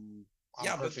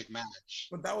yeah, Perfect Match.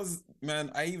 but that was,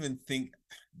 man, I even think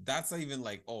that's not even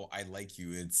like, oh, I like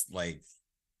you. It's like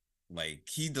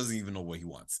he doesn't even know what he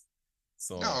wants.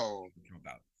 So No,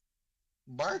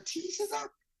 Bartiz is a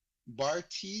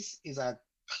Bartiz is a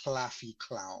claffy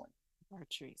clown.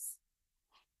 Artrice.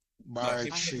 no,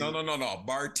 Bartiz. no,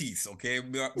 Bartiz, okay?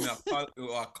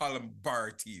 I call him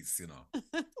Bartiz, you know.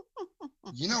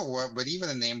 You know what? But even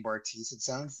the name Bartiz, it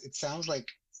sounds like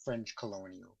French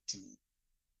colonial to me.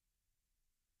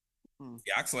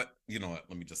 The accent, you know what?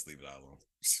 Let me just leave it alone.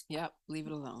 Yep, leave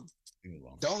it alone. Leave it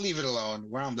alone. Don't leave it alone.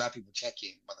 We're on Black People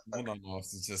Check-In, motherfucker. No,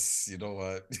 it's just, you know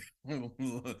what?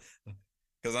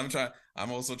 Because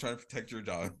I'm also trying to protect your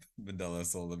job, Mandela.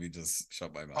 So let me just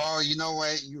shut my mouth. Oh, you know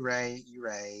what? You right.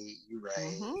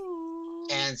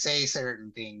 Can't say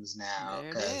certain things now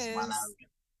There it because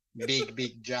man, is.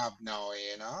 big job now,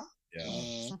 you know?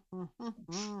 Yeah.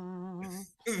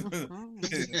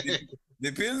 The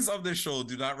opinions of the show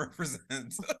do not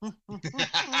represent.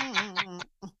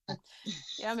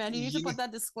 Yeah, man, you need to put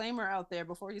that disclaimer out there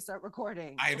before you start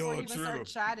recording. I before know, you even true. start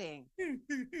chatting.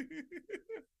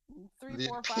 3, The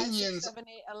 4, 5, 6, opinions- 7,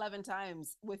 8, 11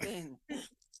 times within.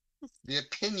 The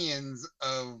opinions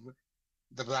of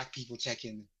the Black People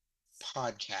Check-In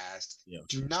podcast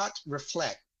do not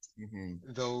reflect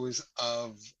those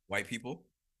of white people.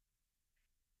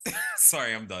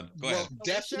 Sorry, I'm done. Go ahead.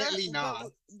 Definitely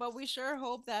not. But we sure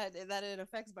hope that it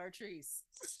affects Bartrice.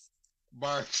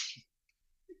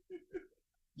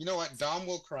 You know what? Dom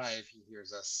will cry if he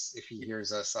hears us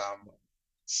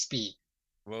speak.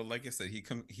 Well, like I said, he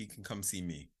can come see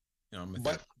me. You know,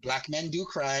 but black men do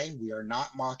cry. We are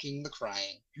not mocking the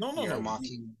crying. We are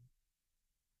mocking.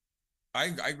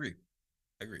 I agree.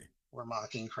 We're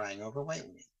mocking crying over white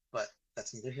women, but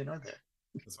that's neither here nor there.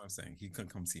 That's what I'm saying. He can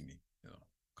come see me. You know,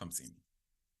 come see me.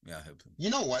 Yeah, I help him. You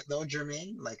know what though,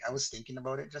 Jermaine? Like I was thinking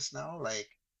about it just now. Like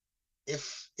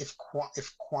if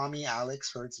Kwame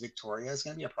Alex hurts Victoria, it's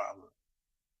gonna be a problem.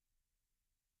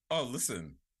 Oh,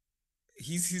 listen,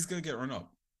 he's gonna get run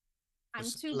up. I'm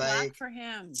too black for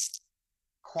him.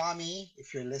 Kwame,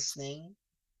 if you're listening,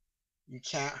 you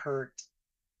can't hurt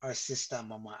our sister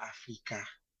Mama Africa.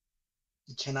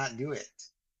 You cannot do it.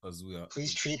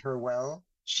 Please treat her well.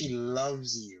 She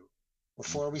loves you.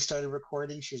 Before we started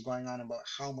recording, she was going on about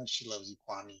how much she loves you,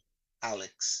 Kwame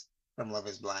Alex from Love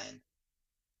is Blind.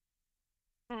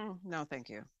 No, thank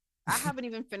you. I haven't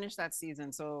even finished that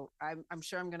season, so I'm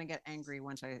sure I'm gonna get angry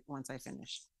once I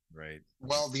finish. Right.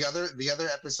 Well, the other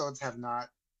episodes have not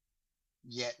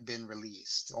yet been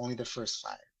released. Only the first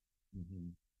 5.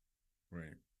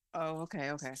 Right. Oh, okay.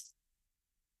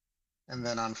 And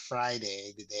then on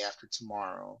Friday, the day after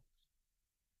tomorrow.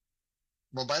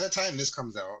 Well, by the time this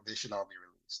comes out, they should all be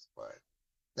released. But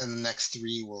then the next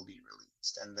 3 will be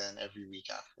released, and then every week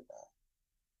after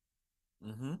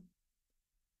that.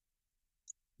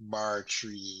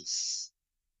 Bartrice.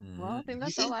 Well, I think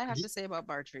that's all I have to say about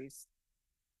Bartrice.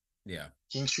 Yeah.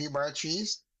 King Street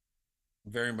Bartrice?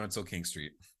 Very much so, King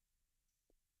Street.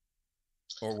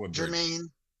 Or Woodbridge.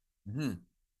 Jermaine.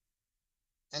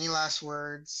 Any last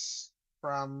words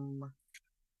from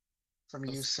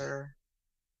you, sir?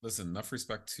 Listen, enough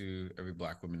respect to every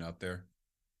black woman out there.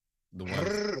 The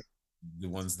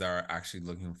ones that are actually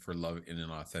looking for love in an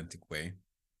authentic way,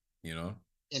 you know?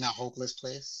 In a hopeless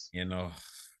place? In a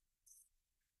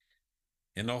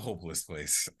hopeless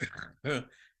place.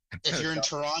 If you're in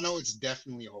Toronto, it's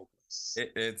definitely hopeless.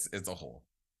 It's a hole.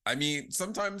 I mean,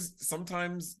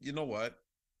 sometimes you know what?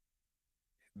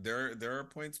 There are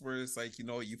points where it's like, you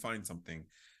know, you find something,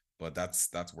 but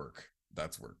that's work.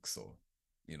 That's work. So,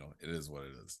 you know, it is what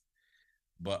it is.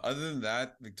 But other than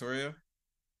that, Victoria,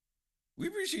 we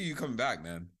appreciate you coming back,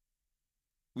 man.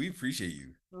 We appreciate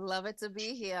you. Love it to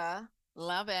be here.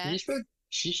 Love it.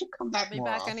 She should come back more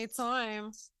back often.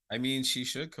 anytime. I mean, she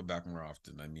should come back more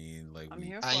often. I mean, like I'm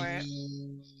here for it.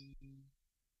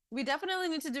 We definitely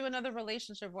need to do another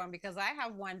relationship one because I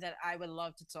have one that I would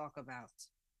love to talk about.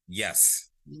 Yes.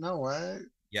 You know what?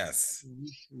 Yes.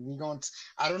 We going to,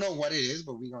 I don't know what it is,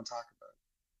 but we're going to talk about it.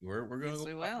 We're going to Yes,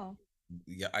 we will.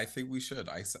 Yeah, I think we should.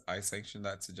 I sanction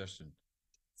that suggestion.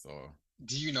 So,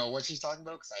 do you know what she's talking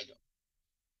about? Because I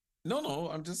don't. No,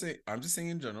 I'm just saying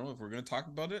in general, if we're going to talk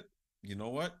about it, you know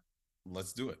what?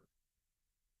 Let's do it.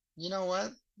 You know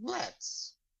what?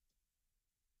 Let's.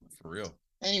 For real.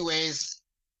 Anyways,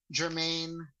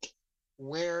 Jermaine,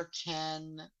 where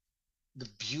can the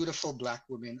beautiful black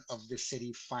women of the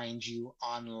city find you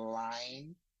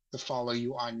online to follow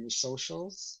you on your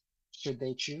socials, should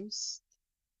they choose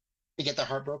to get their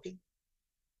heart broken?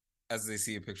 as they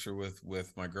see a picture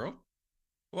with my girl,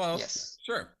 well, Yes.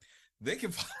 sure, they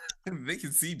can they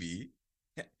can see me,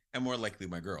 and more likely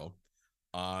my girl,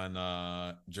 on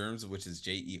Jerms, which is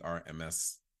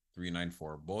Jerms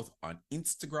 394, both on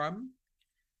Instagram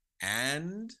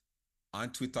and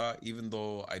on Twitter. Even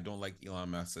though I don't like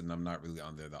Elon Musk and I'm not really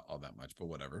on there all that much, but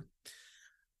whatever.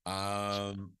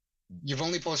 You've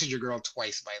only posted your girl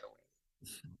twice, by the way.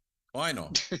 Oh, I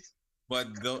know, but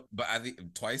I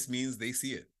think twice means they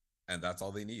see it, and that's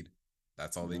all they need.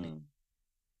 That's all they need.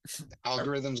 The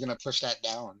algorithm's gonna push that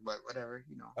down, but whatever,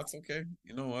 you know. That's okay.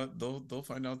 You know what? They'll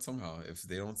find out somehow. If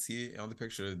they don't see it on the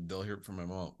picture, they'll hear it from my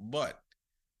mom. But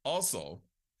also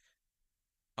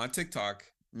on TikTok,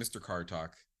 Mr. Car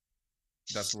Talk,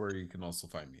 that's where you can also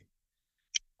find me.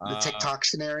 The TikTok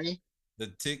scenario. The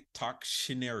TikTok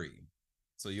scenario.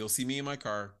 So you'll see me in my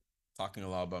car talking a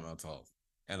lot about mental health.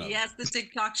 And yes, the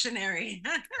TikTok scenario.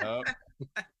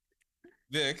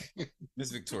 Vic, Miss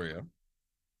Victoria.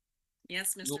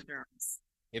 Yes, Mr. Jerms.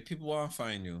 If people want to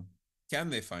find you, can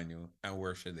they find you, and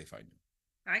where should they find you?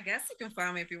 I guess you can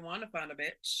find me if you want to find a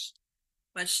bitch.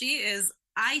 But she is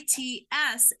ITSAMAVEE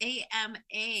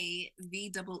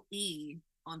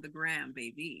on the gram,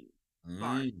 baby.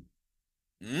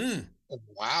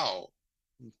 Wow.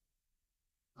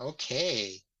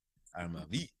 Okay. I'm a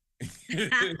V.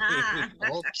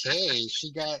 Okay.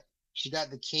 She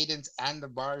got the cadence and the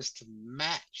bars to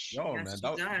match. Yo, yes,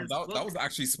 man, that was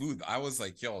actually smooth. I was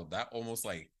like, yo, that almost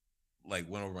like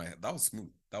went over my head. That was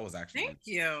smooth. That was actually. Thank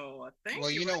you.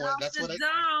 Well, you know what? That's what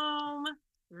dome.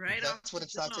 Right. That's what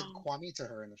attracted Kwame to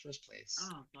her in the first place.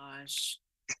 Oh gosh.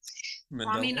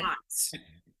 Mandela? Kwame not.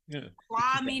 Yeah.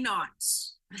 Kwame not.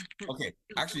 Okay,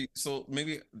 actually, so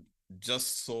maybe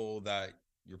just so that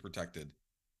you're protected.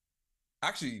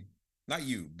 Actually, not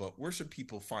you, but where should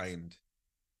people find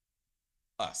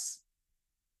us?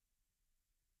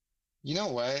 You know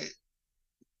what?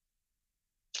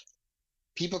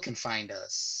 People can find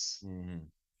us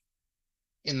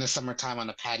in the summertime on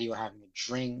the patio having a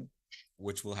drink.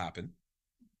 Which will happen.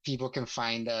 People can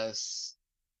find us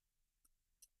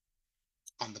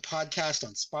on the podcast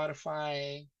on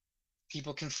Spotify.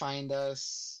 People can find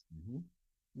us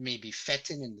maybe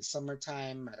fetting in the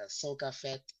summertime at a soca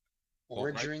fet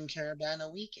or during Caravana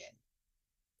weekend.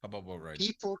 How about boat ride?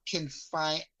 People can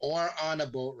find, or on a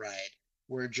boat ride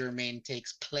where Jermaine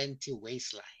takes plenty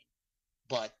waistline.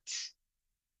 But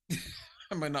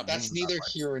I might not. That's neither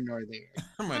here nor there.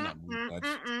 I might not move much.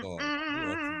 So,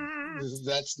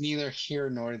 that's neither here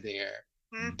nor there.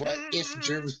 But if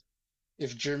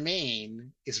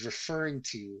Jermaine is referring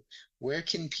to where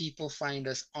can people find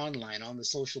us online on the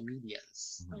social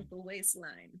medias? Uncle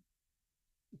Waistline.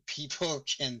 People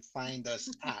can find us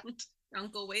at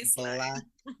Uncle Waistline. Black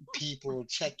People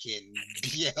Check-in.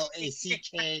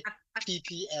 BLACK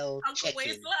PPL Uncle Check-in.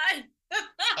 Waistline.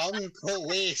 Uncle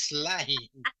Waistline.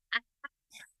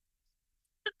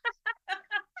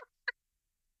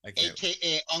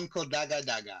 AKA Uncle Daga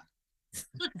Daga.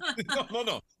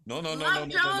 No. Love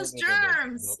Jones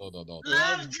Jerms. No.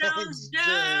 Love Jones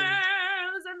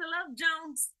Jerms and the Love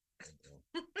Jones.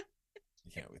 I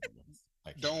can't wait.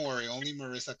 Don't worry, only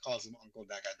Marissa calls him Uncle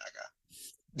Daga Daga.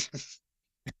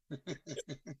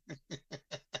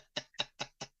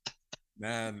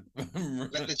 Man.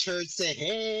 Let the church say,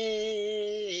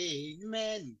 hey,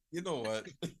 amen. You know what?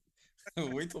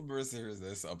 Wait till Marissa hears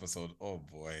this episode. Oh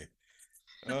boy.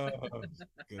 Oh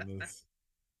goodness.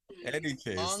 Any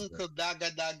case. Uncle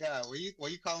Daga Daga.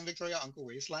 What you calling Victoria? Uncle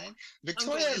Waistline?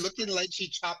 Victoria looking like she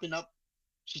chopping up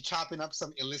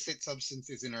some illicit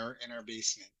substances in her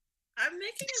basement. I'm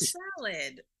making a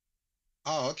salad.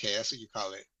 Oh, okay. That's what you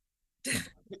call it.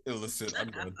 Illicit. I'm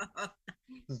good.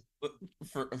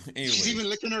 Anyway. She's even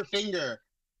licking her finger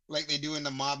like they do in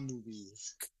the mob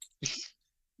movies.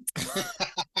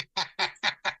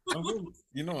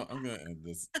 You know what? I'm gonna end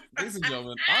this. Ladies and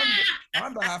gentlemen,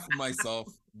 on behalf of myself,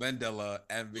 Mandela,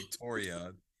 and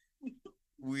Victoria,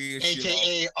 we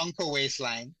AKA Uncle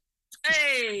Waistline.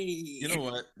 Hey, you know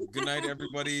what? Good night,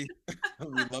 everybody.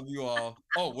 We love you all.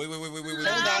 Oh, wait. Hold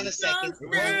on a second.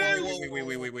 Wait.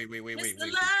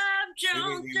 Love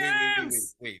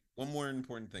Jones. Wait. One more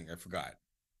important thing I forgot.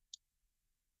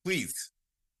 Please,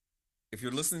 if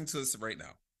you're listening to this right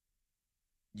now,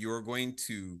 you're going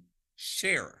to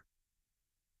share.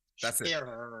 That's it.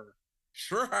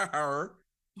 Share our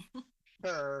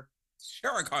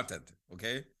content,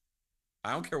 okay?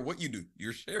 I don't care what you do.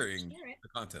 You're sharing the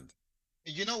content.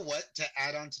 You know what? To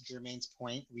add on to Jermaine's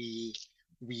point, we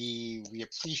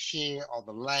appreciate all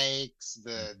the likes,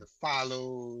 the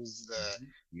follows,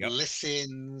 the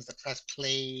listens, the press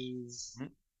plays.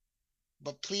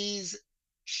 But please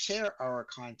share our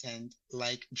content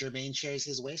like Jermaine shares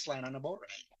his waistline on a boat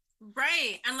ride.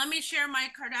 Right. And let me share my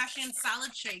Kardashian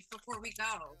salad shake before we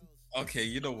go. Okay,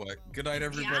 you know what? Good night,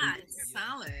 everybody. Yeah, it's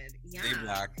salad. Yeah. Stay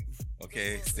black.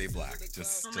 Okay, stay black.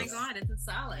 Just, Oh my God, it's a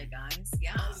salad, guys.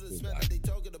 Yeah. They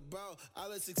talking about all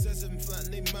the success and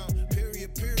flattening them out.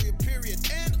 Period, period, period.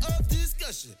 End of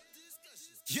discussion.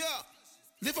 Yeah.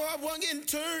 Live how I want getting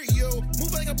turned, yo.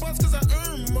 Move like a boss cause I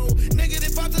earn more.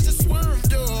 Negative vibes as a swerve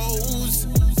those.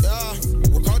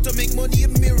 Work hard to make money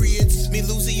in myriads. Me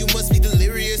losing, you must be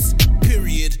delirious.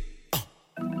 Period.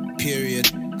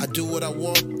 Period. I do what I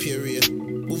want, period.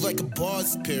 Move like a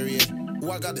boss, period.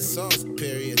 I got the sauce,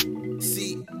 period.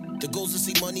 See, the goals to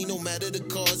see money no matter the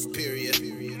cost, period.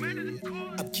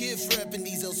 I'm kid frapping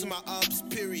these L's to my ops,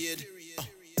 period.